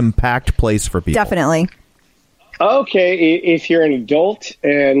one compact place for people. Definitely. Okay, if you're an adult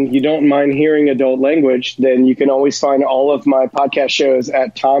and you don't mind hearing adult language, then you can always find all of my podcast shows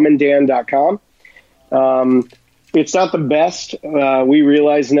at tomanddan.com. It's not the best. We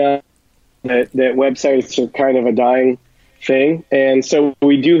realize now that websites are kind of a dying thing. And so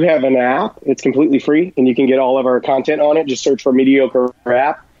we do have an app. It's completely free, and you can get all of our content on it. Just search for Mediocre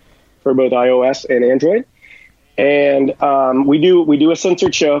App for both iOS and Android. And we do a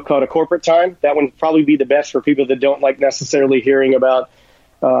censored show called A Corporate Time. That one would probably be the best for people that don't like necessarily hearing about,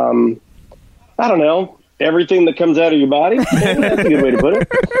 I don't know, everything that comes out of your body. That's a good way to put it.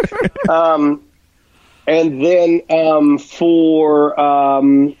 And then it's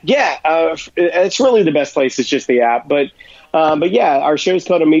really the best place. It's just the app. But yeah, our show's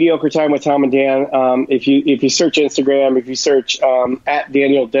called A Mediocre Time with Tom and Dan. If you search Instagram, if you search at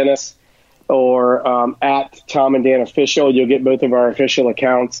Daniel Dennis or at Tom and Dan Official, you'll get both of our official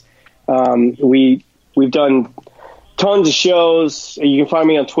accounts. We've done tons of shows. You can find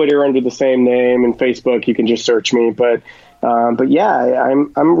me on Twitter under the same name, and Facebook. You can just search me. But yeah,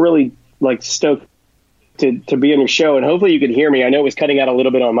 I'm really like stoked to be on your show, and hopefully you can hear me. I know it was cutting out a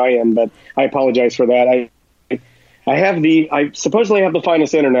little bit on my end, but I apologize for that. I supposedly have the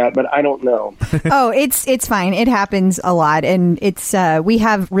finest internet, but I don't know. Oh, it's fine. It happens a lot, and it's we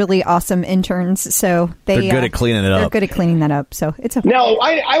have really awesome interns, so they're good at cleaning it up. They're good at cleaning that up, so it's okay. Now,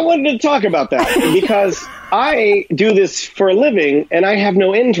 I wanted to talk about that because I do this for a living, and I have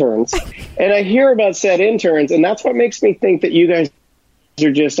no interns, and I hear about said interns, and that's what makes me think that you guys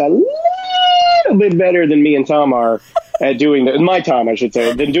are just a little bit better than me and Tom are at doing this. My Tom, I should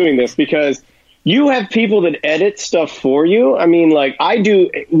say, than doing this, because you have people that edit stuff for you. I mean, like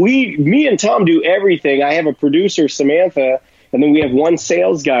me and Tom do everything. I have a producer, Samantha, and then we have one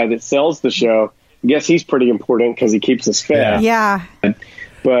sales guy that sells the show. I guess he's pretty important because he keeps us fed. Yeah.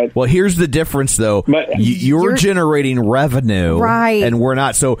 But well, here's the difference, though. But you're generating revenue, right? And we're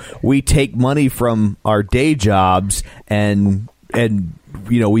not. So we take money from our day jobs, and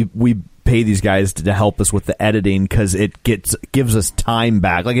we pay these guys to help us with the editing because it gives us time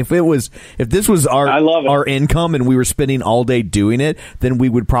back. Like if this was our income and we were spending all day doing it, then we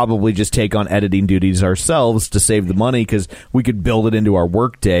would probably just take on editing duties ourselves to save the money because we could build it into our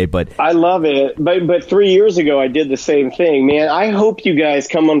work day. But I love it. But 3 years ago I did the same thing, man. I hope you guys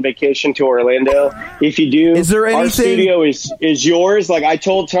come on vacation to Orlando. If you do, is there anything? Our studio is yours. Like I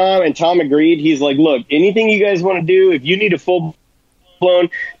told Tom, and Tom agreed. He's like, look, anything you guys want to do, if you need a full blown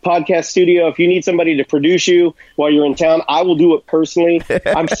podcast studio, if you need somebody to produce you while you're in town, I will do it personally.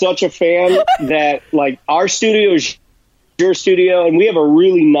 I'm such a fan that like our studio is your studio, and we have a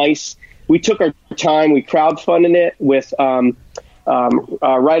really nice, we took our time, we crowdfunded it with right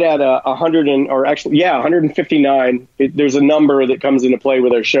at 159. There's a number that comes into play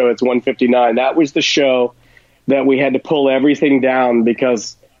with our show. It's 159. That was the show that we had to pull everything down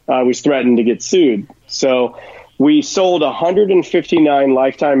because I was threatened to get sued. So we sold 159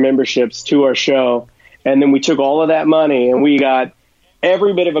 lifetime memberships to our show, and then we took all of that money and we got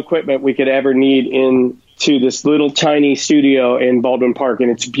every bit of equipment we could ever need into this little tiny studio in Baldwin Park, and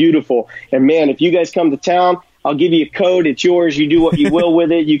it's beautiful. And man, if you guys come to town, I'll give you a code. It's yours. You do what you will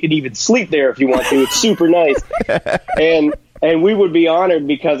with it. You can even sleep there if you want to. It's super nice. And we would be honored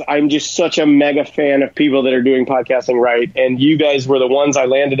because I'm just such a mega fan of people that are doing podcasting right. And you guys were the ones I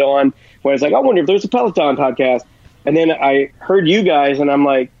landed on when I was like, I wonder if there's a Peloton podcast. And then I heard you guys, and I'm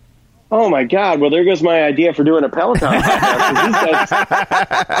like, oh, my God, well, there goes my idea for doing a Peloton podcast.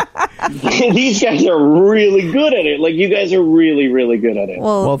 These guys are really good at it. Like, you guys are really, really good at it.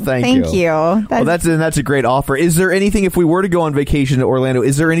 Well, thank you. Well, that's a great offer. Is there anything, if we were to go on vacation to Orlando,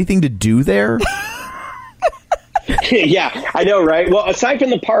 is there anything to do there? Yeah, I know, right? Well, aside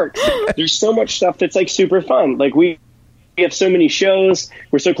from the parks, there's so much stuff that's like super fun. Like we have so many shows.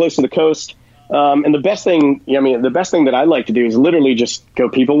 We're so close to the coast. And the best thing that I like to do is literally just go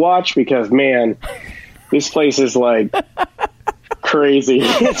people watch because, man, this place is like crazy.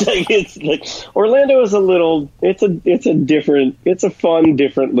 It's like Orlando is it's a fun,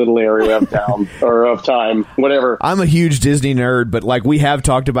 different little area of town or of time, whatever. I'm a huge Disney nerd, but like we have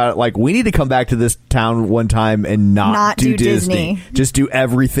talked about it, like we need to come back to this town one time and not do Disney. Just do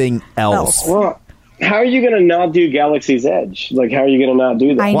everything else. Well, how are you going to not do Galaxy's Edge? Like, how are you going to not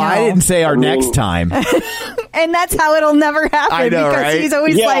do that? Well, I didn't say next time. And that's how it'll never happen. I know, because right? he's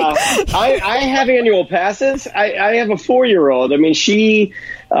always like... I have annual passes. I have a 4-year-old. I mean, she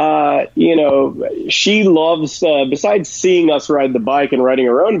loves, besides seeing us ride the bike and riding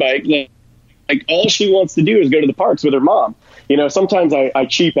her own bike, like all she wants to do is go to the parks with her mom. You know, sometimes I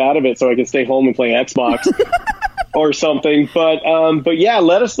cheap out of it so I can stay home and play Xbox. Or something, but yeah,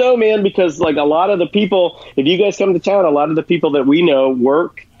 let us know, man, because like a lot of the people, if you guys come to town, a lot of the people that we know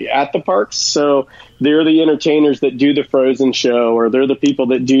work at the parks, so they're the entertainers that do the Frozen show, or they're the people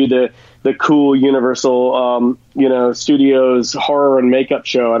that do the cool Universal Studios horror and makeup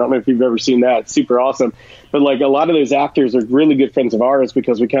show. I don't know if you've ever seen that. It's super awesome. But like a lot of those actors are really good friends of ours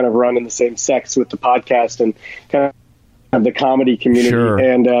because we kind of run in the same sex with the podcast and kind of the comedy community. Sure.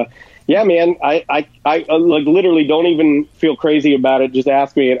 And yeah, man, I like literally don't even feel crazy about it. Just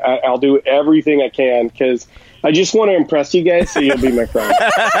ask me, and I'll do everything I can because I just want to impress you guys, so you'll be my friend.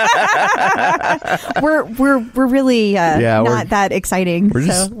 We're really not that exciting.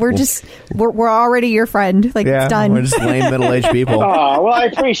 We're already your friend. Like it's done. We're just lame middle-aged people. Oh, well, I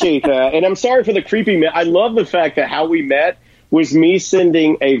appreciate that, and I'm sorry for the creepy. I love the fact that how we met was me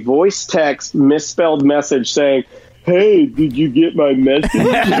sending a voice text misspelled message saying, hey, did you get my message?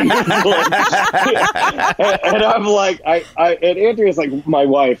 And I'm like, and Andrea's like my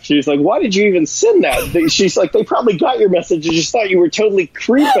wife. She's like, why did you even send that? She's like, they probably got your message and just thought you were totally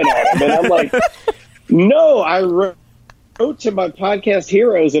creeping at them. And I'm like, no, I wrote to my podcast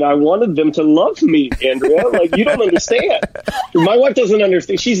heroes and I wanted them to love me, Andrea. Like, you don't understand. My wife doesn't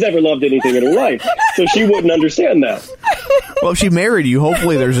understand. She's never loved anything in her life, so she wouldn't understand that. Well, if she married you,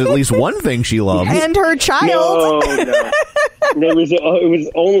 hopefully there's at least one thing she loves. And her child. No.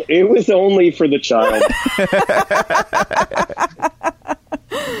 It was only for the child.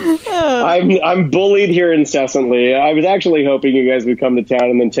 I'm bullied here incessantly. I was actually hoping you guys would come to town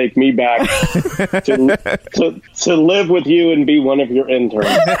and then take me back to live with you and be one of your interns.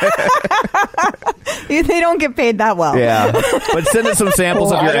 They don't get paid that well. Yeah, but send us some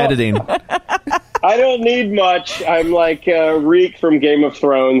samples of your editing. I don't need much. I'm like Reek from Game of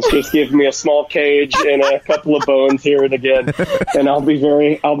Thrones. Just give me a small cage and a couple of bones here and again, and I'll be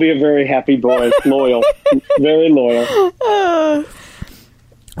a very happy boy. Loyal, very loyal.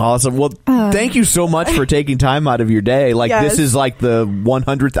 Awesome. Well, thank you so much for taking time out of your day. Like, Yes. this is like the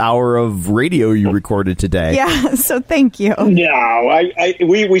 100th hour of radio you recorded today. Yeah, so thank you. No,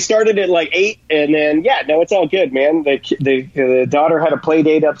 we started at like 8, and then it's all good, man. The daughter had a play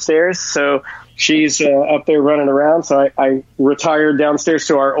date upstairs, so she's up there running around. So I retired downstairs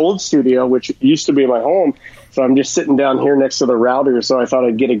to our old studio, which used to be my home. So I'm just sitting down here next to the router, so I thought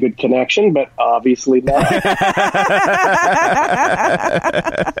I'd get a good connection, but obviously not.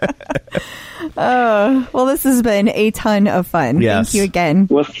 Well, this has been a ton of fun. Yes. Thank you again.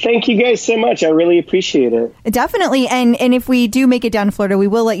 Well, thank you guys so much. I really appreciate it. Definitely. And if we do make it down to Florida, we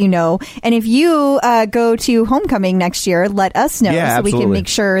will let you know. And if you go to homecoming next year, let us know Yeah, so we can absolutely. make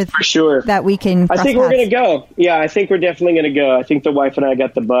sure For sure. that we can. I think we're going to go. Yeah, I think we're definitely going to go. I think the wife and I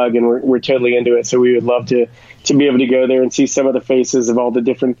got the bug, and we're totally into it. So we would love to be able to go there and see some of the faces of all the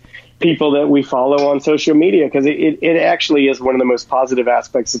different people that we follow on social media, because it actually is one of the most positive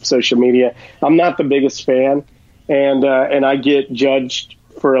aspects of social media. I'm not the biggest fan, and I get judged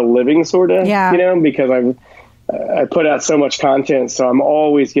for a living, sort of, because I put out so much content, so I'm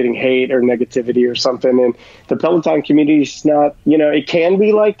always getting hate or negativity or something. And the Peloton community is not, it can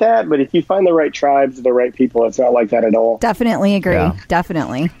be like that, but if you find the right tribes, the right people, it's not like that at all. Definitely agree. Yeah.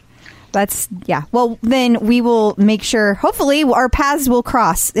 Definitely. Well, then we will make sure, hopefully, our paths will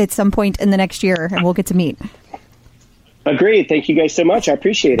cross at some point in the next year and we'll get to meet. Agreed. Thank you guys so much. I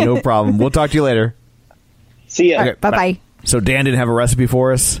appreciate it. No problem. We'll talk to you later. See ya. Okay, Bye-bye. So Dan didn't have a recipe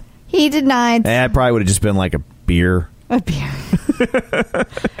for us? He did not. It probably would have just been like a beer. A beer.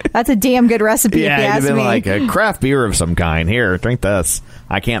 That's a damn good recipe, if you it'd ask been me. like a craft beer of some kind. Here, drink this.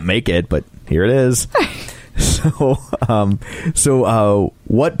 I can't make it, but here it is. So,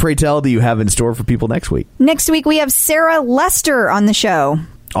 what, pray tell, do you have in store for people next week? Next week, we have Sarah Lester on the show.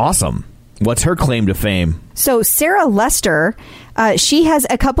 Awesome. What's her claim to fame? So Sarah Lester, she has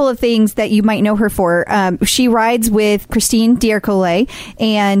a couple of things that you might know her for. She rides with Christine D'Ercole,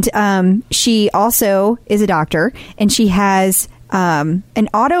 and she also is a doctor, and she has an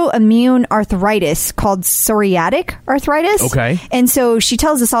autoimmune arthritis called psoriatic arthritis. Okay. And so she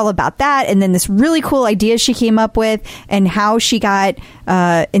tells us all about that, and then this really cool idea she came up with, and how she got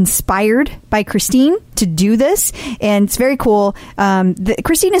inspired by Christine to do this. And it's very cool.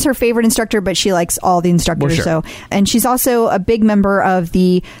 Christine is her favorite instructor, but she likes all the instructors. Well, sure. And she's also a big member of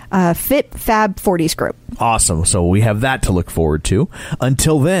the Fit Fab 40s group. Awesome. So we have that to look forward to.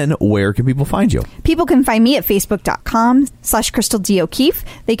 Until then, where can people find you? People can find me at facebook.com/Crystal D. O'Keefe.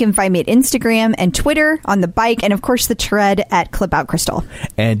 They can find me at Instagram and Twitter, on the bike, and of course the tread at Clip Out Crystal.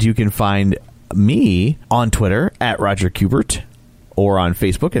 And you can find me on Twitter at Roger Kubert, or on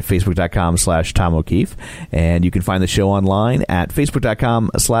Facebook at facebook.com/Tom O'Keefe. And you can find the show online at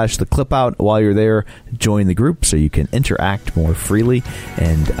facebook.com/The Clip Out. While you're there, join the group so you can interact more freely.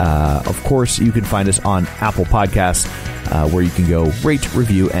 And of course, you can find us on Apple Podcasts, where you can go rate,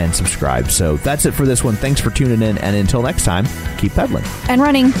 review, and subscribe. So that's it for this one. Thanks for tuning in. And until next time, keep pedaling And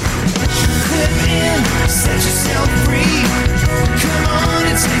running. Clip in, set yourself free.